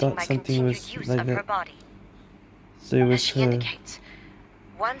Yeah, I rejecting thought my something continued was use like of her that. body. So it As was she her. indicates,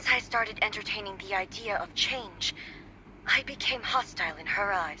 once I started entertaining the idea of change, I became hostile in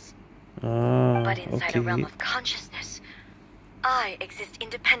her eyes. Ah, But inside a realm okay. of consciousness, I exist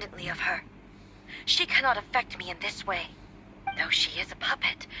independently of her. She cannot affect me in this way. Though she is a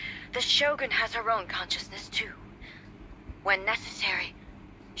puppet, the Shogun has her own consciousness too. When necessary,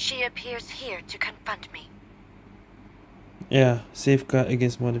 she appears here to confront me. Yeah, safeguard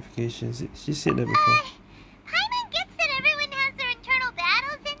against modifications. She said that before. Paimon gets that everyone has their internal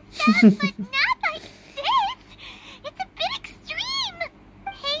battles and stuff, but not like this. It's a bit extreme.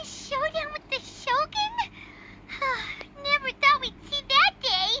 Hey, showdown with the Shogun? Never thought we'd see that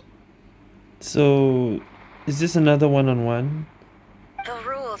day. So, is this another one-on-one? The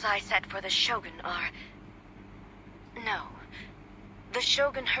rules I set for the Shogun are... No. The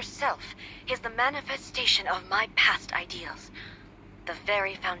Shogun herself is the manifestation of my past ideals. The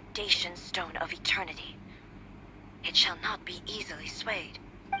very foundation stone of eternity. It shall not be easily swayed.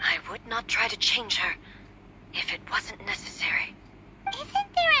 I would not try to change her if it wasn't necessary.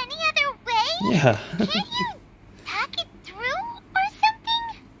 Isn't there any other way? Yeah. Can't you talk it through or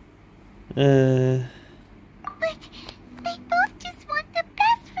something? But they both just want the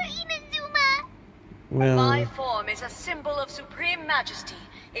best for Inazuma. Well, My form is a symbol of supreme majesty,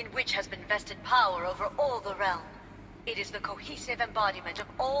 in which has been vested power over all the realm. It is the cohesive embodiment of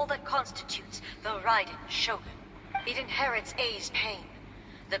all that constitutes the Raiden Shogun. It inherits A's pain,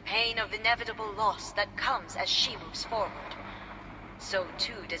 the pain of inevitable loss that comes as she moves forward. So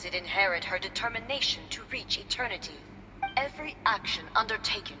too does it inherit her determination to reach eternity. Every action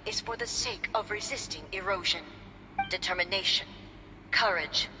undertaken is for the sake of resisting erosion. Determination,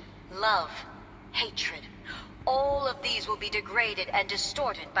 courage, love, hatred, all of these will be degraded and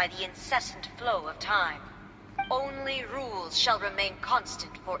distorted by the incessant flow of time. Only rules shall remain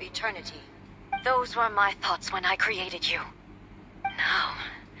constant for eternity. Those were my thoughts when I created you. Now,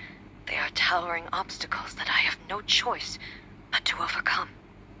 they are towering obstacles that I have no choice but to overcome.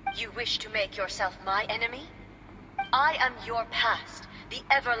 You wish to make yourself my enemy? I am your past, the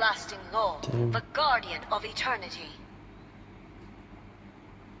everlasting law, the guardian of eternity.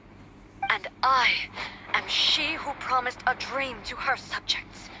 And I am she who promised a dream to her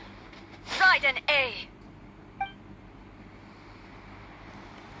subjects. Raiden A.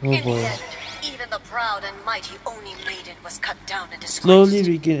 Oh In boy. the end, even the proud and mighty Oni maiden was cut down and disgraced. Slowly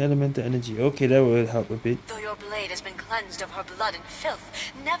regain elemental energy. Okay, that will help a bit. Though your blade has been cleansed of her blood and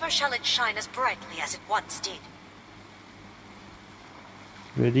filth, never shall it shine as brightly as it once did.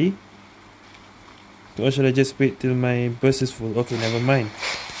 Ready? Or should I just wait till my burst is full? Okay, never mind.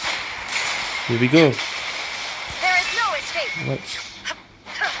 Here we go. There is no escape. What?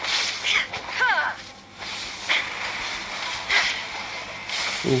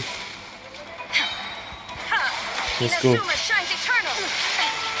 Oh. Let's go. Inazuma shines eternal.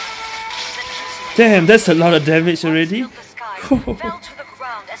 Damn, that's a lot of damage already. Filled the sky, fell to the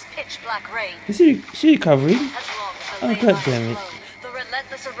ground as pitch black rain. Is she recovering? As long as the Oh, ley god lines damn it. flow, the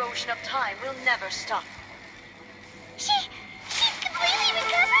relentless erosion of time will never stop. She's completely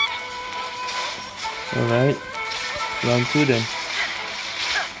recovered? Alright. Round 2 then.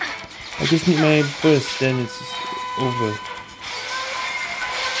 I just need my burst, then it's over.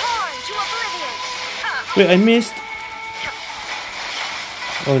 Torn to oblivion. Wait, I missed.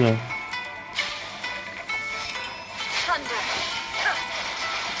 Oh no. Thunder.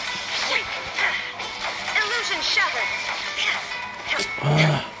 Illusion shattered.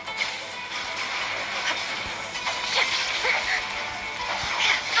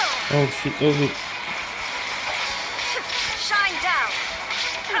 Oh shit, oh wait. Shine down.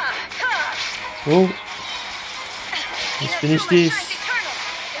 Oh. Let's finish this. Shines eternal.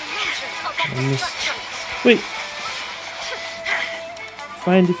 Illusions of I missed. destruction. Wait.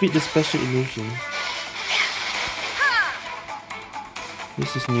 Find defeat the special illusion.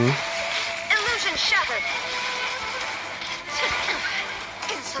 This is new. Illusion shattered.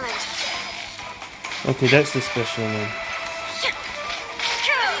 Insolent. Okay, that's the special one.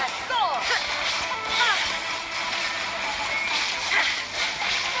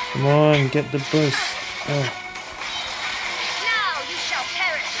 Come on, get the burst. Oh. Now you shall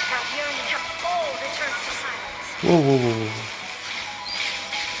perish. Now yearning all returns to silence. Whoa, whoa, whoa, whoa.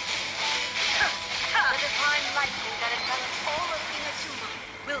 The divine lightning that envelops all of Inazuma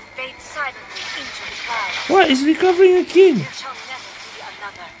will fade silently into the clouds. What? It's recovering again. There shall never be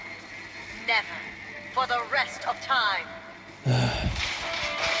another. Never. For the rest of time.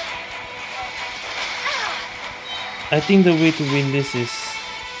 I think the way to win this is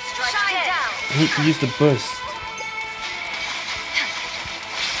Shine down. I need to use the burst.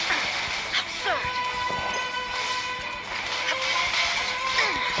 Absurd.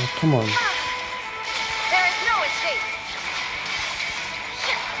 Oh, come on. There is no escape.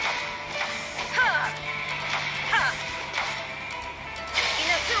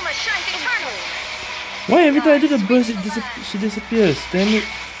 Inazuma shines eternal. Why every time I do the burst, she disappears? Damn it.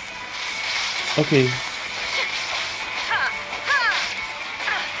 Okay.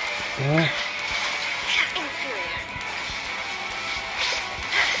 Ah, Inferior.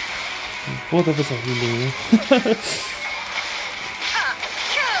 both of us are healing.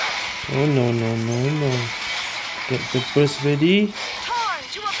 Oh no, no, no, no. Get the burst ready. Torn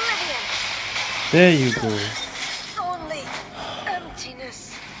to oblivion. There you go. Only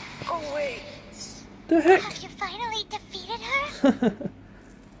emptiness awaits. The heck? Have you finally defeated her?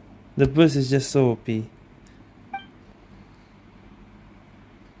 The burst is just so OP.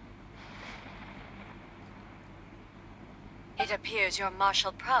 It appears your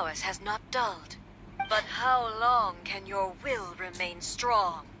martial prowess has not dulled. But how long can your will remain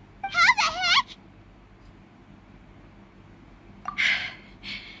strong? How the heck?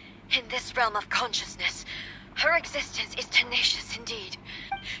 In this realm of consciousness, her existence is tenacious indeed.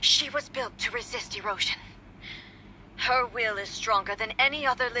 She was built to resist erosion. Her will is stronger than any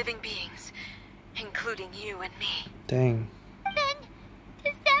other living beings, including you and me. Dang. Then,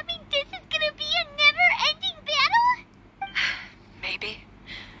 does that mean this is gonna be a never-ending battle? Maybe.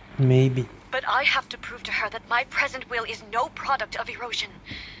 Maybe. But I have to prove to her that my present will is no product of erosion.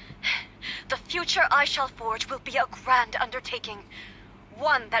 The future I shall forge will be a grand undertaking.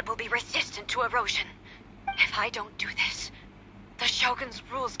 One that will be resistant to erosion. If I don't do this, the Shogun's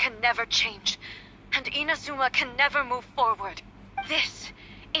rules can never change, and Inazuma can never move forward. This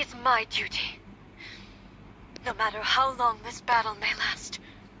is my duty. No matter how long this battle may last,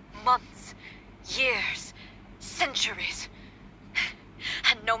 months, years, centuries.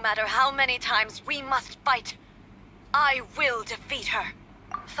 And no matter how many times we must fight, I will defeat her.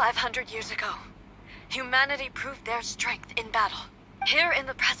 500 years ago, humanity proved their strength in battle. Here in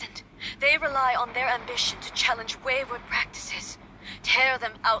the present, they rely on their ambition to challenge wayward practices, tear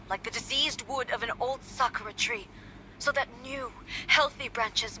them out like the diseased wood of an old sakura tree, so that new, healthy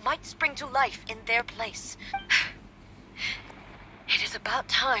branches might spring to life in their place. It is about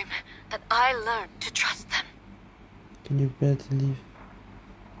time that I learned to trust them. Can you bear to leave?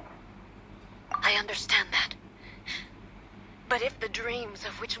 I understand that. But if the dreams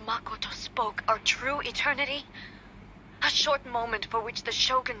of which Makoto spoke are true eternity, a short moment for which the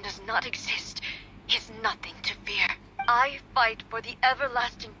Shogun does not exist is nothing to fear. I fight for the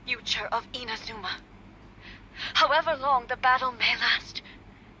everlasting future of Inazuma. However long the battle may last,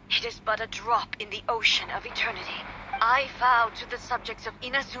 it is but a drop in the ocean of eternity. I vow to the subjects of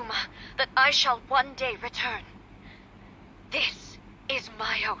Inazuma that I shall one day return. This is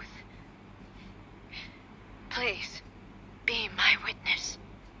my oath. Please, be my witness.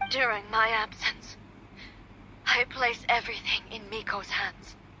 During my absence, I place everything in Miko's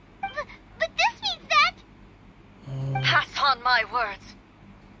hands. But this means that... Pass on my words.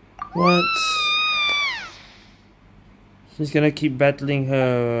 What? She's gonna keep battling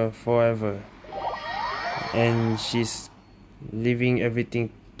her forever. And she's leaving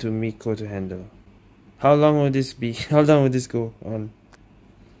everything to Miko to handle. How long will this be? How long will this go on?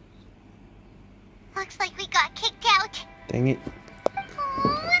 Looks like we got kicked out. Dang it.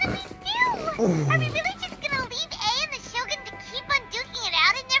 Oh, what do we do? Are we really just gonna leave A and the Shogun to keep on duking it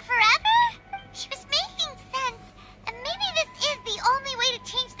out in there forever? She was making sense, and maybe this is the only way to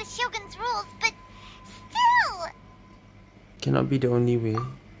change the Shogun's rules, but still... Cannot be the only way.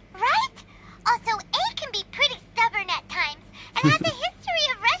 Right? Also, A can be pretty stubborn at times, and has a history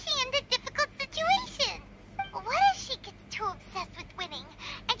of rushing into difficult situations. What if she gets too obsessed with winning,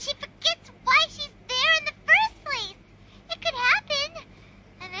 and she forgets why she's there in the first place? It could happen,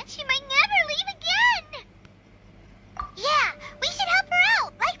 and then she might never leave again. Yeah, we should help her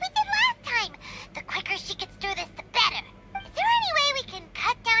out, like we did last time. The quicker she gets through this, the better. Is there any way we can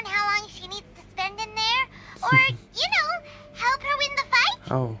cut down how long she needs to spend in there? Or, you know, help her win the fight?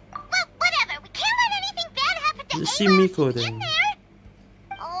 Oh. Well, whatever. We can't let anything bad happen to Let's see A while Miko she's then. in there.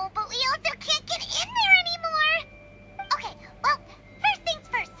 Oh, but we also can't get in there anymore. Okay, well, first things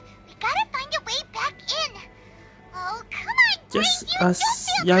first. We gotta find a way back in. Oh, come on, Just Grace, you ask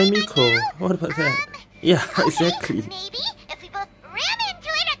don't feel Yai good Miko. right now. What about that? Yeah, Okay, exactly. maybe if we both ran into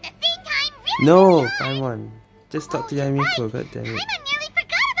it at the same time, really No, hard. fine one. Just talk to Yai you're Miko, right. goddammit. I nearly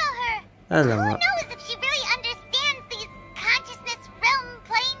forgot about her. Who Alamak. knows if she really understands these consciousness realm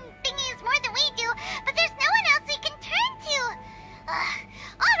plane thingies more than we do, but there's no one else we can turn to.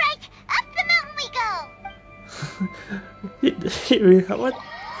 Alright, up the mountain we go.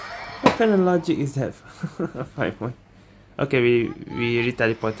 what kind of logic is that? Fine one. Okay, we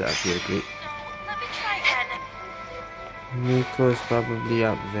re-teleported up here, great. Let me try again. Miko is probably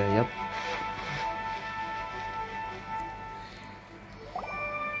up there, yep.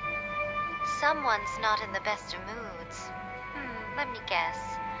 Someone's not in the best of moods. Let me guess.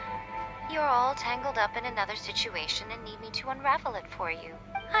 You're all tangled up in another situation and need me to unravel it for you.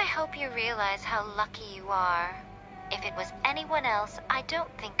 I hope you realize how lucky you are. If it was anyone else, I don't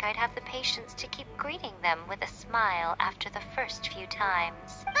think I'd have the patience to keep greeting them with a smile after the first few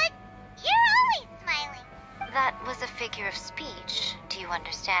times. But you're always smiling. That was a figure of speech, do you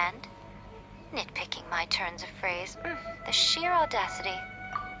understand? Nitpicking my turns of phrase. The sheer audacity.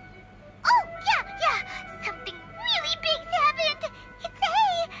 Oh, yeah. Something really big's happened. It's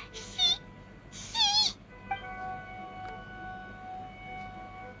A. She...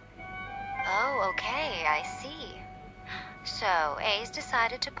 Oh, okay, I see. So, A's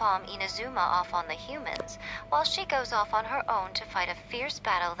decided to palm Inazuma off on the humans, while she goes off on her own to fight a fierce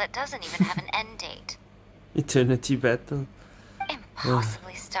battle that doesn't even have an end date. Eternity battle.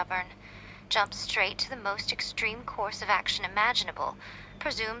 Impossibly stubborn. Jumps straight to the most extreme course of action imaginable.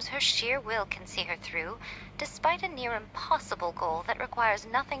 Presumes her sheer will can see her through, despite a near impossible goal that requires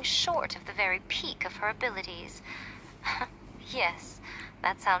nothing short of the very peak of her abilities. Yes,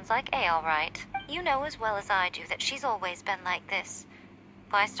 that sounds like A all right. You know as well as I do that she's always been like this.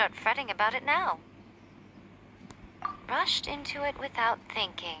 Why start fretting about it now? Rushed into it without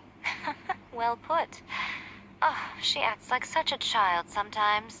thinking. Well put. Oh, she acts like such a child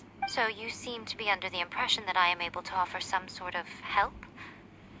sometimes. So you seem to be under the impression that I am able to offer some sort of help?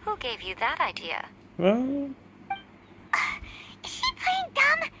 Who gave you that idea? Well, Is she playing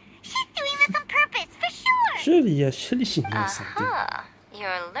dumb? She's doing this on purpose, for sure. surely she knows something. Aha!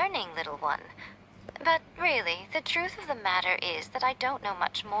 You're learning, little one. But really, the truth of the matter is that I don't know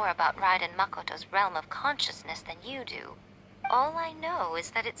much more about Raiden Makoto's realm of consciousness than you do. All I know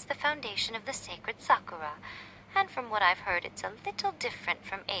is that it's the foundation of the sacred Sakura, and from what I've heard, it's a little different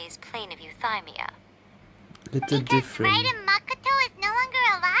from A's plane of euthymia. Little different. Raiden Makoto is no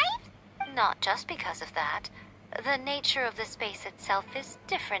longer alive? Not just because of that. The nature of the space itself is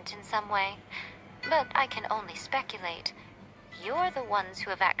different in some way. But I can only speculate. You're the ones who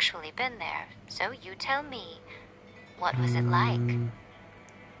have actually been there, so you tell me. What was it like?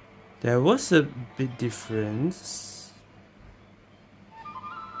 There was a big difference.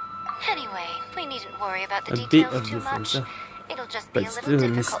 Anyway, we needn't worry about the A bit details of too difference, much. It'll just but be a still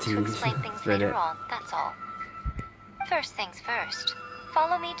little a difficult to mystery. explain things Right. later on, that's all. First things first.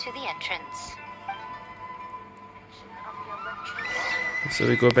 Follow me to the entrance. So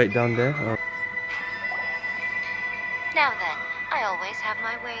we go back down there. Now then, I always have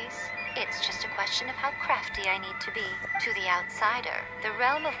my ways. It's just a question of how crafty I need to be. To the outsider, the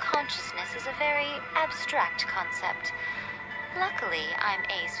realm of consciousness is a very abstract concept. Luckily, I'm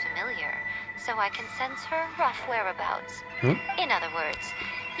A's familiar, so I can sense her rough whereabouts. In other words,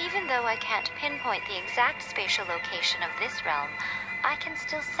 even though I can't pinpoint the exact spatial location of this realm, I can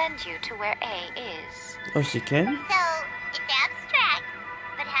still send you to where A is. Oh, she can? So, it's abstract,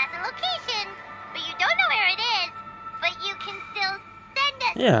 but has a location, but you don't know where it is, but you can still send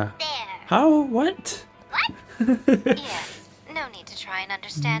us there. How? What? What? Yes, no need to try and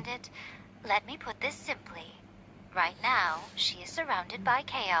understand it. Let me put this simply. Right now, she is surrounded by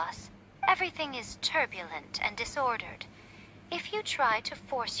chaos. Everything is turbulent and disordered. If you try to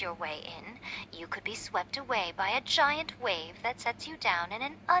force your way in, you could be swept away by a giant wave that sets you down in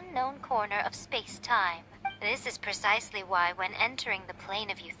an unknown corner of space-time. This is precisely why when entering the plane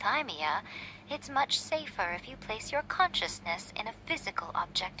of euthymia, it's much safer if you place your consciousness in a physical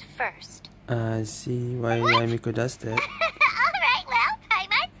object first. I see why Miku does that. Alright, well,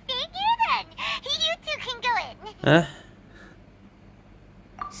 Paimon, stay here then. You two can go in. Huh?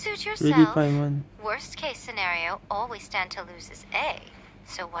 Suit Really, yourself. Paimon? Worst case scenario, all we stand to lose is A.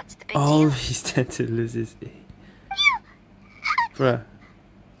 So what's the big All deal? we stand to lose is A. You! Bruh.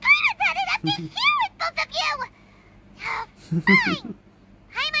 Paimon's had it up to here with both of you! Fine.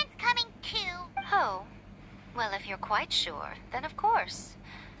 Paimon's coming too. Oh. Well, if you're quite sure, then of course.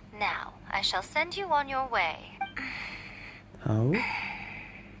 Now, I shall send you on your way. How?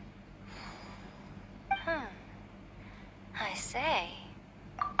 I say.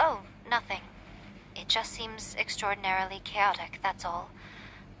 Oh, nothing. It just seems extraordinarily chaotic, that's all.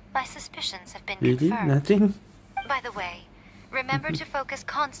 My suspicions have been Really? confirmed. Nothing? By the way, remember to focus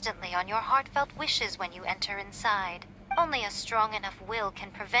constantly on your heartfelt wishes when you enter inside. Only a strong enough will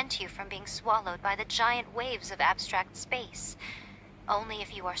can prevent you from being swallowed by the giant waves of abstract space. Only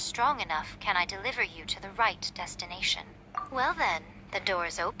if you are strong enough can I deliver you to the right destination. Well then, the door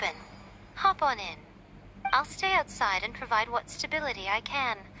is open. Hop on in. I'll stay outside and provide what stability I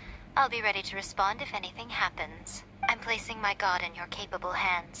can. I'll be ready to respond if anything happens. I'm placing my god in your capable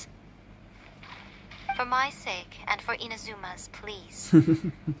hands. For my sake, and for Inazuma's, please.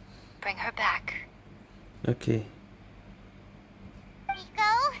 Bring her back. Okay.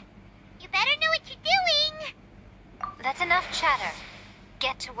 Rico, you better know what you're doing. That's enough chatter.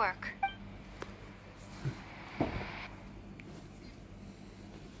 Get to work.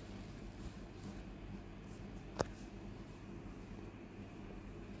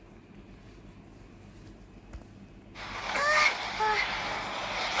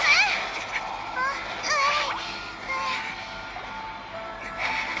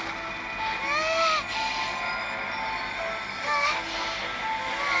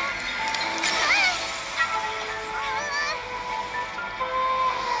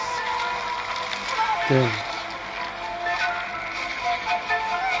 Damn.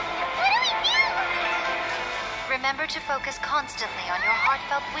 Remember to focus constantly on your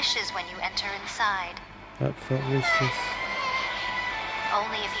heartfelt wishes when you enter inside. Heartfelt wishes.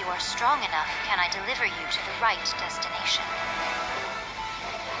 Only if you are strong enough can I deliver you to the right destination.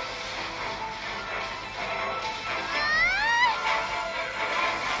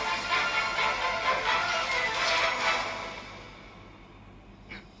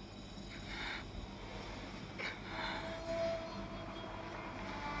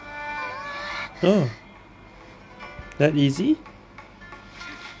 Oh. That easy?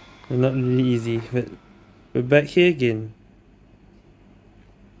 Well, not really easy, but we're back here again.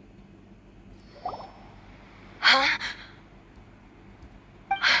 Huh?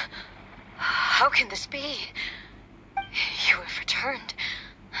 How can this be? You have returned.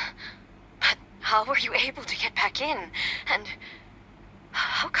 But how were you able to get back in? And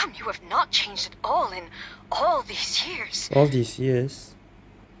how come come, you have not changed at all in all these years. All these years?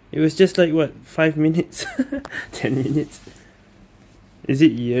 It was just like, what, 5 minutes? 10 minutes? Is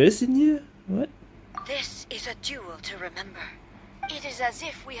it years in here? What? This is a duel to remember. It is as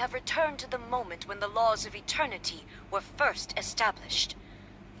if we have returned to the moment when the laws of eternity were first established.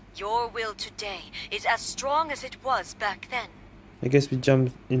 Your will today is as strong as it was back then. I guess we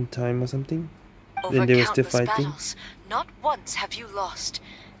jumped in time or something? Over Then they were still countless fighting? battles, not once have you lost,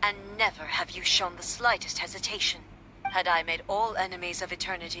 and never have you shown the slightest hesitation. Had I made all enemies of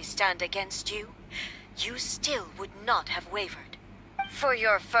eternity stand against you, you still would not have wavered. For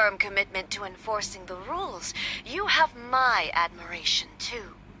your firm commitment to enforcing the rules, you have my admiration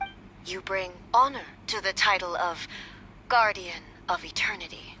too. You bring honor to the title of Guardian of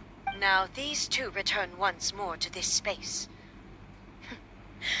Eternity. Now these two return once more to this space.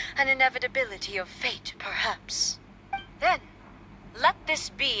 An inevitability of fate, perhaps. Then, let this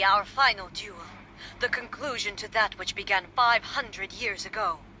be our final duel. The conclusion to that which began 500 years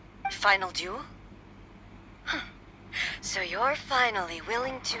ago. Final duel? So you're finally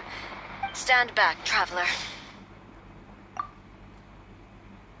willing to... Stand back, traveler.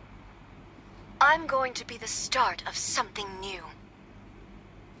 I'm going to be the start of something new.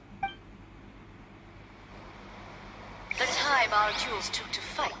 The time our duels took to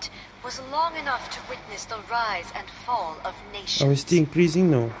fight was long enough to witness the rise and fall of nations. Are we still increasing?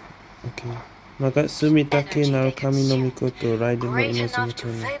 No. Okay. Nagatsumi Take Narukami no Mikoto Raiden no Inosuke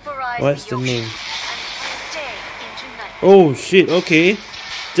Tono. What's the name? Oh shit, okay.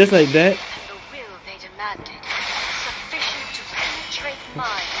 Just like that. The will they demanded, sufficient to penetrate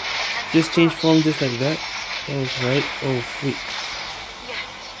mind and Just change form just like that. Oh right. Oh sweet.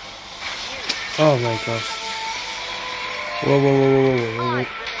 Oh my gosh. Whoa, whoa, whoa, whoa, whoa, whoa, whoa.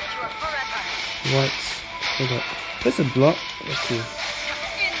 What? Hold up. That's a block? Okay.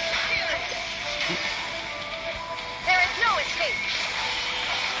 There is no escape.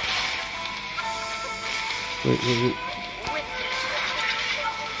 Wait.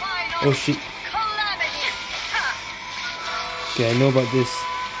 Oh shit. Okay, I know about this.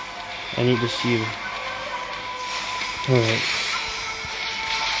 I need the shield. Alright.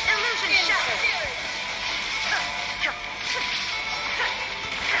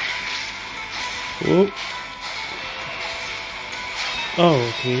 Whoop.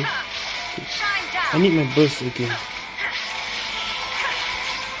 Oh, okay. I need my burst again.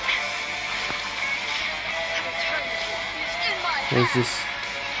 What is this?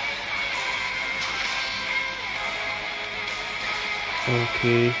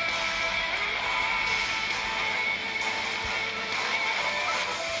 Okay.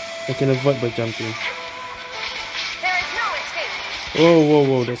 I can avoid by jumping.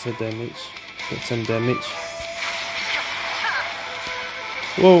 Whoa, that's a damage. That's some damage.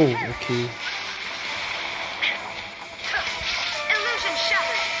 Whoa, okay.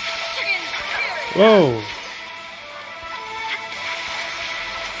 Whoa.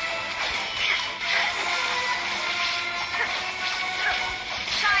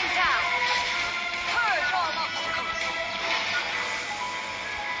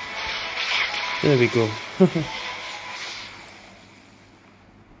 There we go.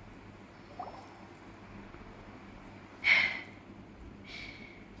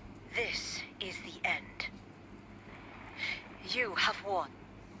 This is the end. You have won.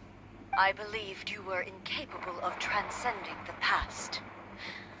 I believed you were incapable of transcending the past.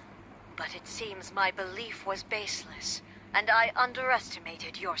 But it seems my belief was baseless, and I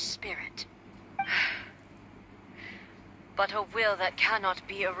underestimated your spirit. But a will that cannot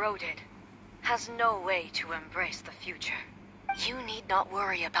be eroded has no way to embrace the future. You need not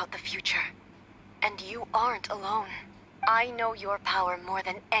worry about the future. And you aren't alone. I know your power more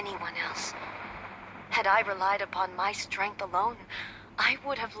than anyone else. Had I relied upon my strength alone, I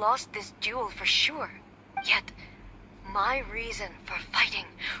would have lost this duel for sure. Yet, my reason for fighting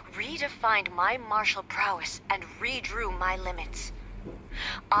redefined my martial prowess and redrew my limits.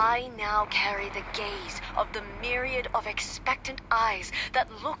 I now carry the gaze of the myriad of expectant eyes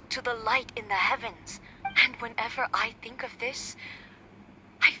that look to the light in the heavens. And whenever I think of this,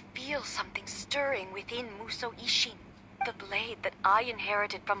 I feel something stirring within Muso Ishin. The blade that I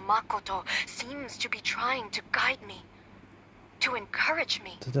inherited from Makoto seems to be trying to guide me, to encourage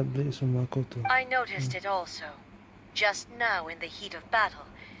me. So that blade is from Makoto. I noticed it also. Just now in the heat of battle,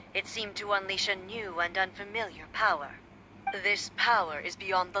 it seemed to unleash a new and unfamiliar power. This power is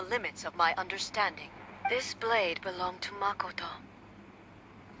beyond the limits of my understanding. This blade belonged to Makoto.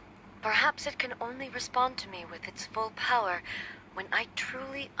 Perhaps it can only respond to me with its full power when I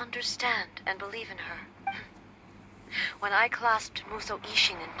truly understand and believe in her. When I clasped Muso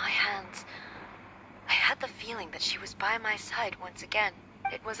Ishin in my hands, I had the feeling that she was by my side once again.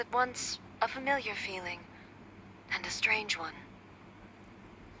 It was at once a familiar feeling and a strange one.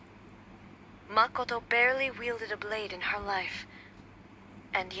 Makoto barely wielded a blade in her life,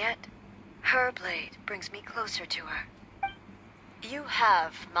 and yet her blade brings me closer to her. You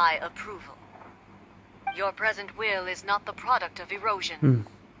have my approval. Your present will is not the product of erosion.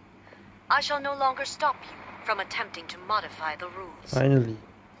 I shall no longer stop you from attempting to modify the rules. Finally.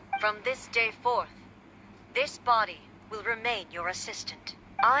 From this day forth, this body will remain your assistant.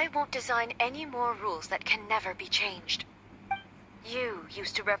 I won't design any more rules that can never be changed. You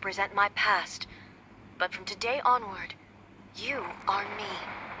used to represent my past, but from today onward, you are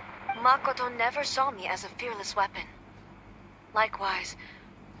me. Makoto never saw me as a fearless weapon. Likewise,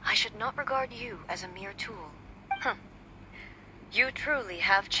 I should not regard you as a mere tool. You truly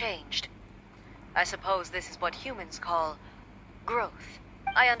have changed. I suppose this is what humans call growth.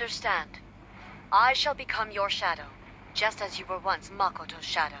 I understand. I shall become your shadow, just as you were once Makoto's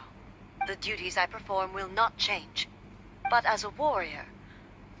shadow. The duties I perform will not change. But as a warrior,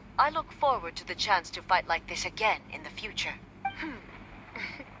 I look forward to the chance to fight like this again in the future.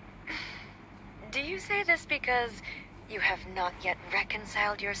 Do you say this because you have not yet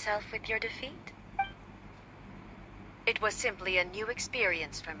reconciled yourself with your defeat? It was simply a new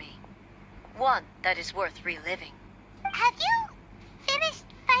experience for me. One that is worth reliving. Have you finished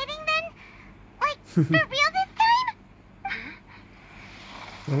fighting then? Like, for real this time?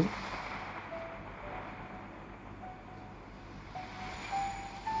 Oh.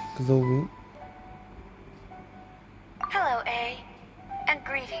 Glowing. Hello, A. And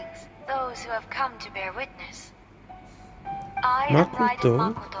greetings, those who have come to bear witness. I am Raiden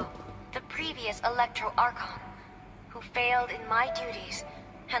Makoto, the previous Electro Archon, who failed in my duties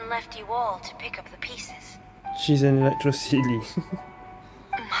and left you all to pick up the pieces. She's an Electro silly.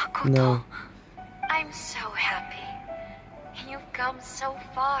 Makoto, no. I'm so happy. You've come so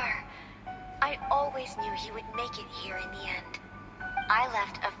far. I always knew you would make it here in the end. I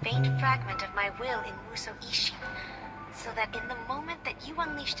left a faint fragment of my will in Muso Ishin, so that in the moment that you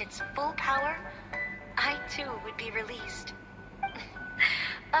unleashed its full power, I too would be released.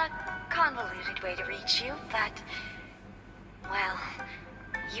 A convoluted way to reach you, but... well,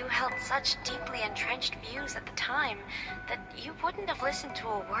 you held such deeply entrenched views at the time that you wouldn't have listened to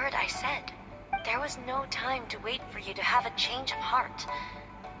a word I said. There was no time to wait for you to have a change of heart.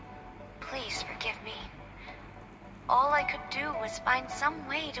 Please forgive me. All I could do was find some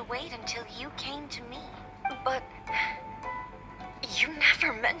way to wait until you came to me. But... you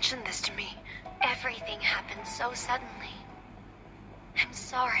never mentioned this to me. Everything happened so suddenly. I'm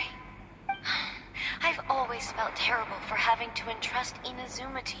sorry. I've always felt terrible for having to entrust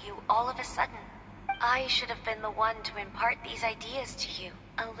Inazuma to you all of a sudden. I should have been the one to impart these ideas to you,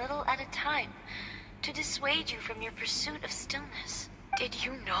 a little at a time, to dissuade you from your pursuit of stillness. Did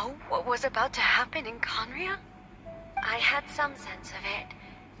you know what was about to happen in Conria? I had some sense of it.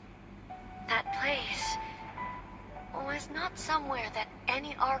 That place was not somewhere that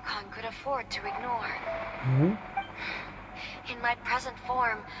any Archon could afford to ignore. In my present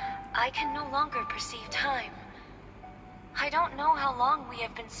form, I can no longer perceive time. I don't know how long we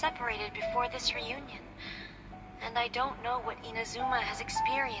have been separated before this reunion, and I don't know what Inazuma has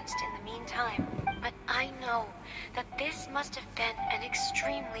experienced in the meantime, but I know that this must have been an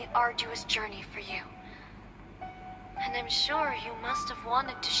extremely arduous journey for you. And I'm sure you must have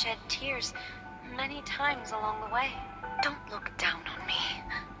wanted to shed tears many times along the way. Don't look down on me.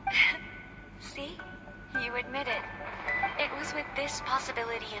 See? You admit it. It was with this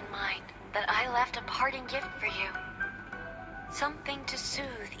possibility in mind that I left a parting gift for you. Something to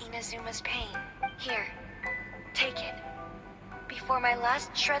soothe Inazuma's pain. Here, take it. Before my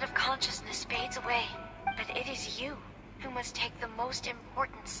last shred of consciousness fades away. But it is you who must take the most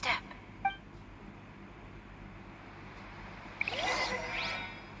important step.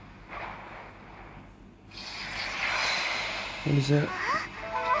 What is that?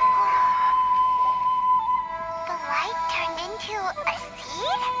 The light turned into a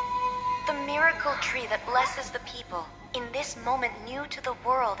seed? The miracle tree that blesses the people, in this moment new to the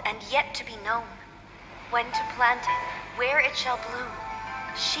world and yet to be known. When to plant it, where it shall bloom.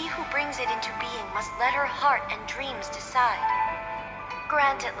 She who brings it into being must let her heart and dreams decide.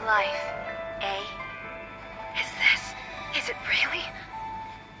 Grant it life, eh? Is it really?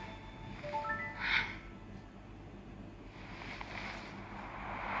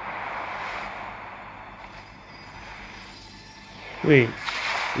 Wait,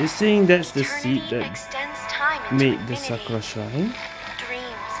 you're saying that's the Eternity seed that extends time into made the infinity. Sakura Shrine?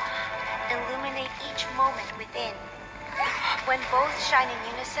 Dreams illuminate each moment within. shine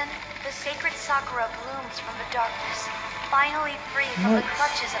in unison, the sacred Sakura blooms from the darkness, finally free from the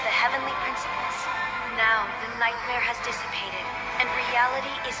clutches of the heavenly principles. Now the nightmare has dissipated, and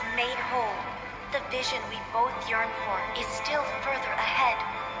reality is made whole. The vision we both yearn for is still further ahead.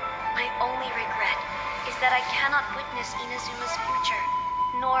 My only regret is that I cannot witness Inazuma's future,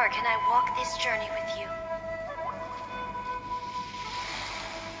 nor can I walk this journey with you.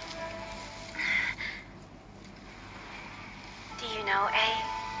 Do you know,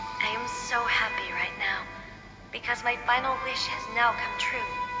 I am so happy right now, because my final wish has now come true.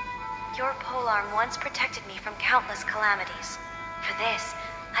 Your polearm once protected me from countless calamities. For this,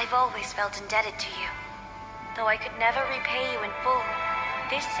 I've always felt indebted to you. Though I could never repay you in full,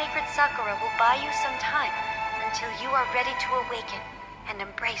 this sacred Sakura will buy you some time until you are ready to awaken and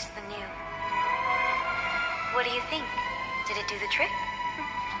embrace the new. What do you think? Did it do the trick?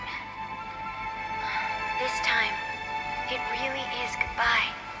 This time, it really is goodbye,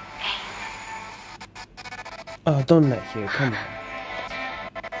 eh? Oh, don't let here, come on.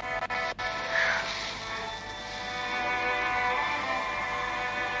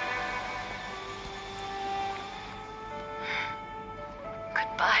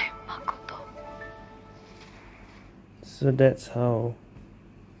 Goodbye, Makoto. So that's how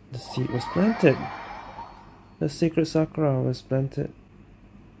the seed was planted. The sacred Sakura was planted.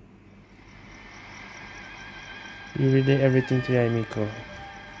 You relay everything to Miko.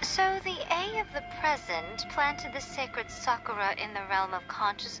 So the A of the present planted the sacred Sakura in the realm of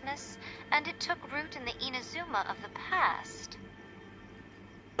consciousness, and it took root in the Inazuma of the past.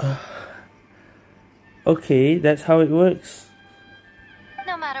 Okay, that's how it works.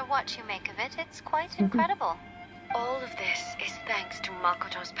 No matter what you make of it, it's quite incredible. All of this is thanks to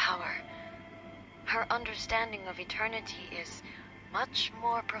Makoto's power. Her understanding of eternity is much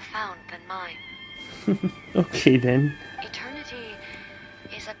more profound than mine. Okay then. Eternity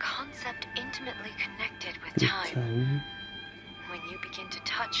is a concept intimately connected with time. When you begin to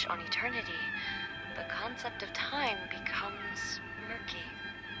touch on eternity, the concept of time becomes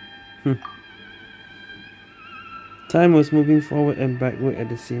murky. Time was moving forward and backward at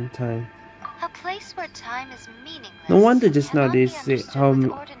the same time. A place where time is meaningless. No wonder just now cannot they be say understood how with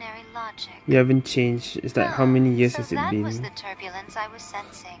ordinary logic. you haven't changed. It's like how many years So has it that been? was the turbulence I was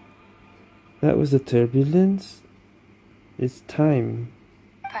sensing. That was the turbulence? It's time.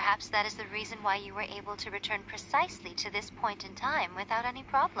 Perhaps that is the reason why you were able to return precisely to this point in time without any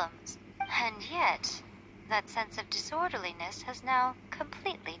problems. And yet, that sense of disorderliness has now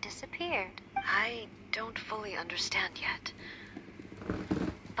completely disappeared. I don't fully understand yet.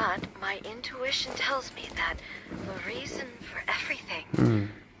 But my intuition tells me that the reason for everything,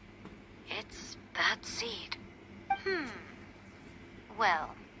 it's that seed.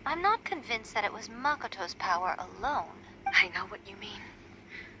 Well, I'm not convinced that it was Makoto's power alone. I know what you mean.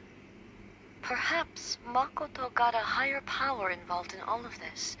 Perhaps Makoto got a higher power involved in all of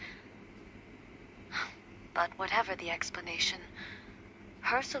this. But whatever the explanation,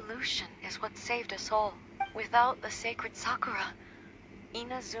 her solution is what saved us all. Without the sacred Sakura,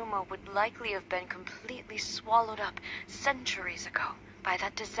 Inazuma would likely have been completely swallowed up centuries ago by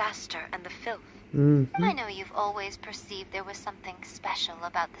that disaster and the filth. I know you've always perceived there was something special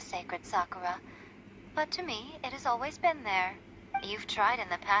about the sacred Sakura, but to me, it has always been there. You've tried in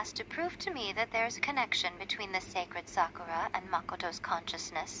the past to prove to me that there's a connection between the sacred Sakura and Makoto's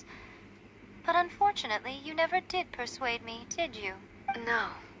consciousness. But unfortunately, you never did persuade me, did you? No.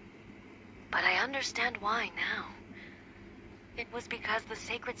 But I understand why now. It was because the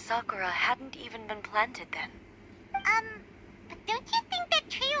sacred Sakura hadn't even been planted then. But don't you think that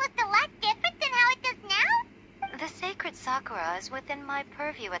tree looked a lot different than how it does now? The sacred Sakura is within my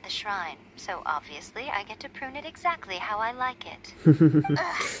purview at the shrine, so obviously I get to prune it exactly how I like it.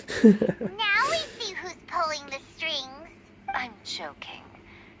 Now we see who's pulling the strings. I'm joking.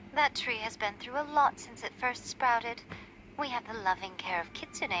 That tree has been through a lot since it first sprouted. We have the loving care of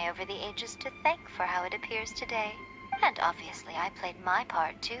Kitsune over the ages to thank for how it appears today. And obviously I played my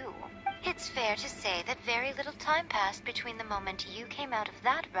part too. It's fair to say that very little time passed between the moment you came out of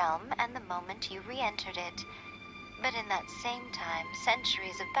that realm and the moment you re-entered it. But in that same time,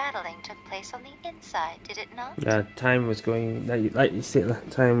 centuries of battling took place on the inside, did it not? Yeah, time was going, like you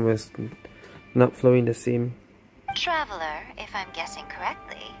said, time was not flowing the same. Traveler, if I'm guessing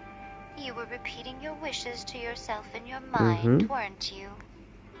correctly, you were repeating your wishes to yourself in your mind, weren't you?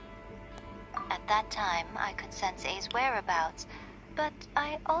 At that time, I could sense A's whereabouts, but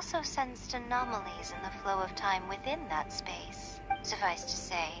I also sensed anomalies in the flow of time within that space. Suffice to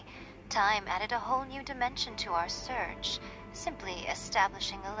say, time added a whole new dimension to our search. Simply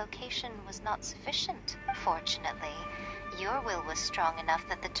establishing a location was not sufficient. Fortunately, Your will was strong enough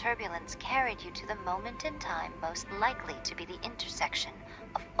that the turbulence carried you to the moment in time most likely to be the intersection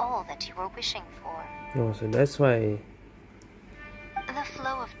of all that you were wishing for. Oh, so that's why. The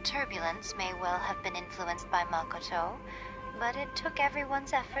flow of turbulence may well have been influenced by Makoto, but it took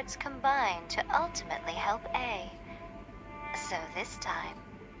everyone's efforts combined to ultimately help A. So this time,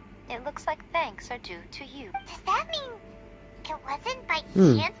 it looks like thanks are due to you. Does that mean it wasn't by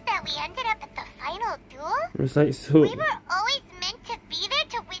chance that we ended up at the final duel? It's like so. We were always meant to be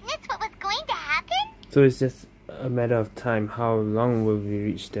there to witness what was going to happen? So it's just a matter of time. How long will we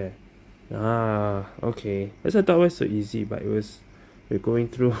reach there? Ah, okay. As I thought it was so easy, but we're going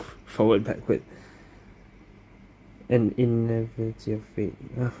through forward, backward. An inevitability of fate.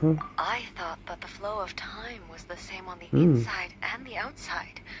 I thought that the flow of time was the same on the inside and the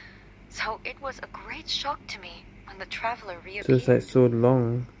outside. So it was a great shock to me when the traveler reappeared. So it's like so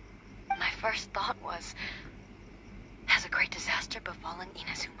long. My first thought was, has a great disaster befallen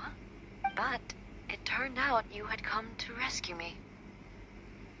Inazuma? But it turned out you had come to rescue me.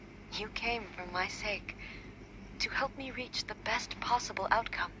 You came for my sake, to help me reach the best possible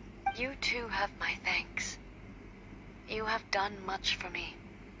outcome. You too have my thanks. You have done much for me,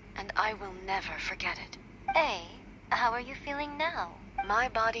 and I will never forget it. A, how are you feeling now? My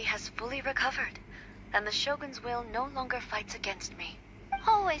body has fully recovered, and the Shogun's will no longer fights against me.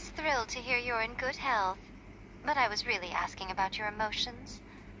 Always thrilled to hear you're in good health. But I was really asking about your emotions.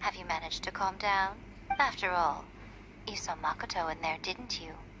 Have you managed to calm down? After all, you saw Makoto in there, didn't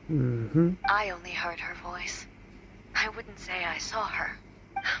you? I only heard her voice. I wouldn't say I saw her.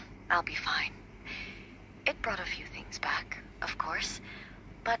 I'll be fine. It brought a few things back, of course,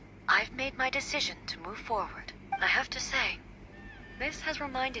 but I've made my decision to move forward. I have to say, this has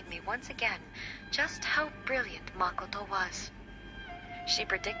reminded me once again just how brilliant Makoto was. She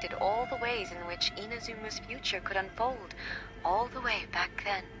predicted all the ways in which Inazuma's future could unfold, all the way back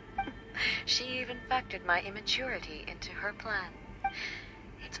then. She even factored my immaturity into her plan.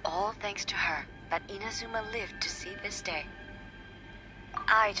 It's all thanks to her that Inazuma lived to see this day.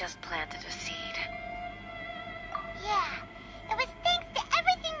 I just planted a seed. Yeah, it was thanks to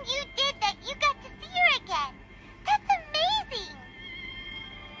everything you did that you got to see her again. That's amazing!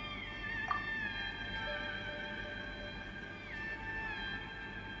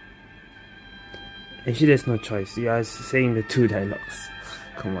 Actually, there's no choice. You are saying the two dialogues.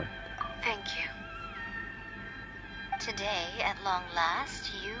 Come on. Thank you. Today, at long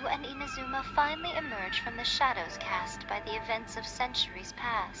last, you and Inazuma finally emerge from the shadows cast by the events of centuries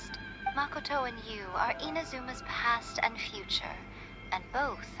past. Makoto and you are Inazuma's past and future, and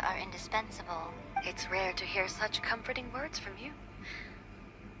both are indispensable. It's rare to hear such comforting words from you.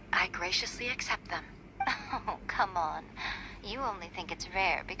 I graciously accept them. Oh, come on. You only think it's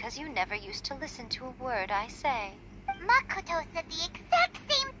rare because you never used to listen to a word I say. Makoto said the exact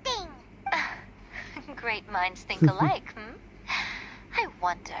same thing. Great minds think alike, I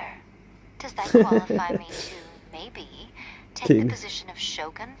wonder, does that qualify me to, maybe, take the position of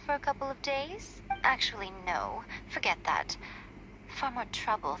Shogun for a couple of days? Actually, no. Forget that. Far more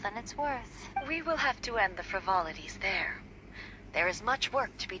trouble than it's worth. We will have to end the frivolities there. There is much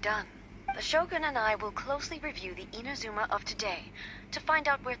work to be done. The Shogun and I will closely review the Inazuma of today to find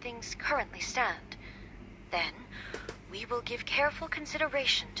out where things currently stand. Then, we will give careful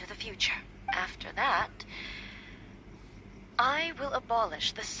consideration to the future. After that, I will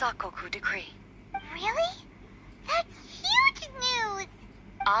abolish the Sakoku decree. Really? That's huge news!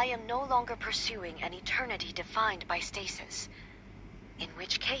 I am no longer pursuing an eternity defined by stasis. In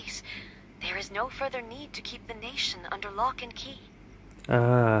which case, there is no further need to keep the nation under lock and key.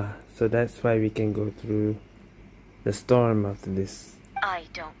 Ah, so that's why we can go through the storm after this. I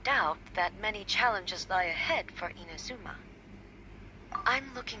don't doubt that many challenges lie ahead for Inazuma.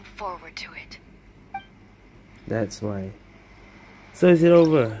 I'm looking forward to it. That's why. So is it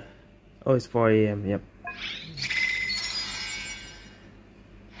over? Oh, it's 4 AM, yep.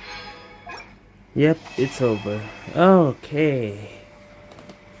 Yep, it's over. Okay.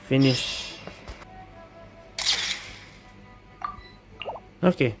 Finish.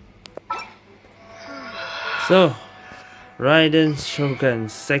 Okay. So, Raiden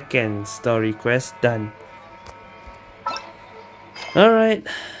Shogun's second story quest done. Alright.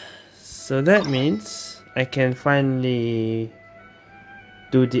 So that means I can finally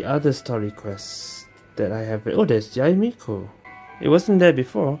do the other story quests that I have. Oh, there's Miku. It wasn't there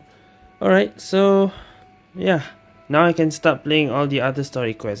before. Alright, so yeah. Now I can start playing all the other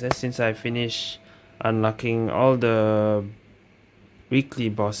story quests since I finished unlocking all the weekly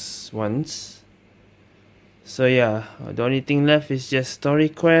boss ones. So yeah, the only thing left is just story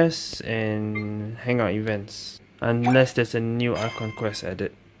quests and hangout events. Unless there's a new Archon quest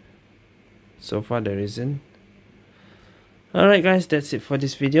added. So far there isn't. Alright guys, that's it for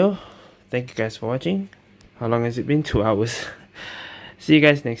this video. Thank you guys for watching. How long has it been? 2 hours. See you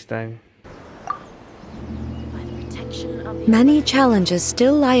guys next time. Many challenges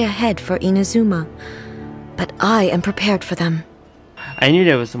still lie ahead for Inazuma, but I am prepared for them. I knew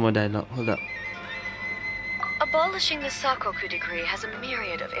there was some more dialogue. Hold up. Abolishing the Sakoku decree has a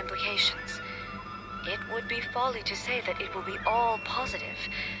myriad of implications. It would be folly to say that it will be all positive,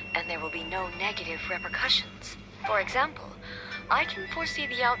 and there will be no negative repercussions. For example, I can foresee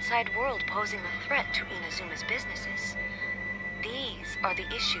the outside world posing a threat to Inazuma's businesses. These are the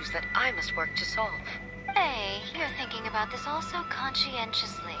issues that I must work to solve. Hey, you're thinking about this all so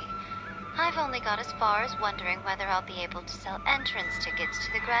conscientiously. I've only got as far as wondering whether I'll be able to sell entrance tickets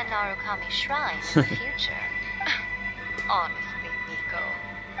to the Grand Narukami Shrine in the future. Honestly, Miko,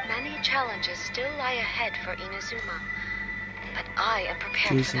 many challenges still lie ahead for Inazuma, but I am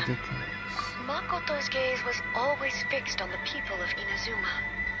prepared for them. Makoto's gaze was always fixed on the people of Inazuma.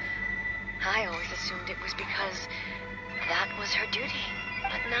 I always assumed it was because that was her duty,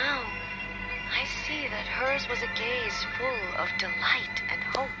 but now I see that hers was a gaze full of delight and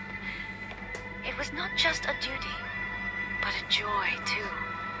hope. It was not just a duty, but a joy too.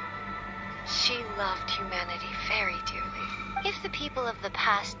 She loved humanity very dearly. If the people of the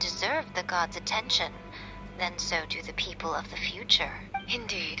past deserve the god's attention, then so do the people of the future.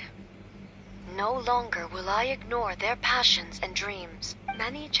 Indeed. No longer will I ignore their passions and dreams.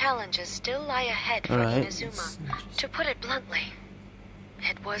 Many challenges still lie ahead for Inazuma. To put it bluntly,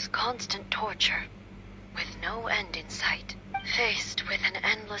 it was constant torture, with no end in sight. Faced with an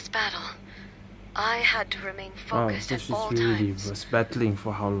endless battle, I had to remain focused at all times. Was battling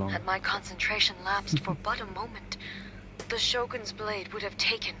for how long? Had my concentration lapsed for but a moment, the Shogun's blade would have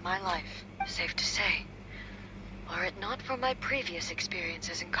taken my life. Safe to say, were it not for my previous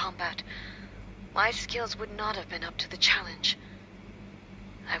experiences in combat, my skills would not have been up to the challenge.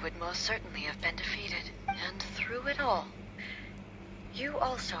 I would most certainly have been defeated. And through it all, you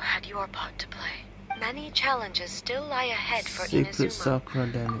also had your part to play. Many challenges still lie ahead for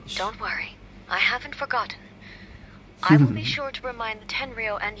Inazuma. Don't worry, I haven't forgotten. I will be sure to remind the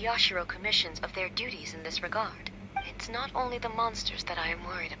Tenryo and Yashiro commissions of their duties in this regard. It's not only the monsters that I am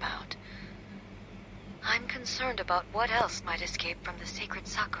worried about. I'm concerned about what else might escape from the sacred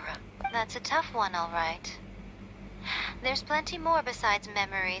Sakura. That's a tough one, all right. There's plenty more besides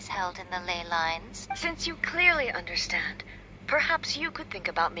memories held in the ley lines. Since you clearly understand, perhaps you could think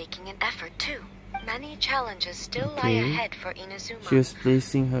about making an effort too. Many challenges still lie ahead for Inazuma. She was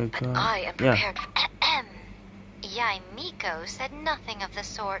placing her guard. But I am prepared for... Yai Miko said nothing of the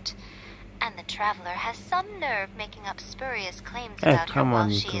sort. And the traveler has some nerve making up spurious claims about her while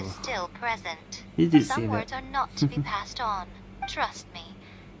she is still present. Some words are not to be passed on. Trust me,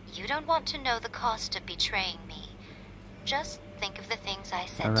 you don't want to know the cost of betraying me. Just think of the things I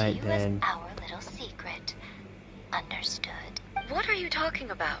said to you as our little secret. Understood? What are you talking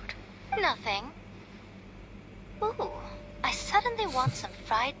about? Nothing. Ooh, I suddenly want some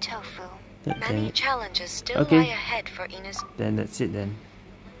fried tofu. Many challenges still lie ahead for Inazuma. Then that's it then.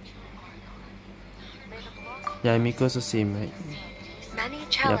 Yeah, Miko's the same, right? Many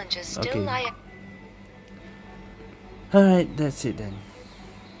challenges still lie. Alright, that's it then.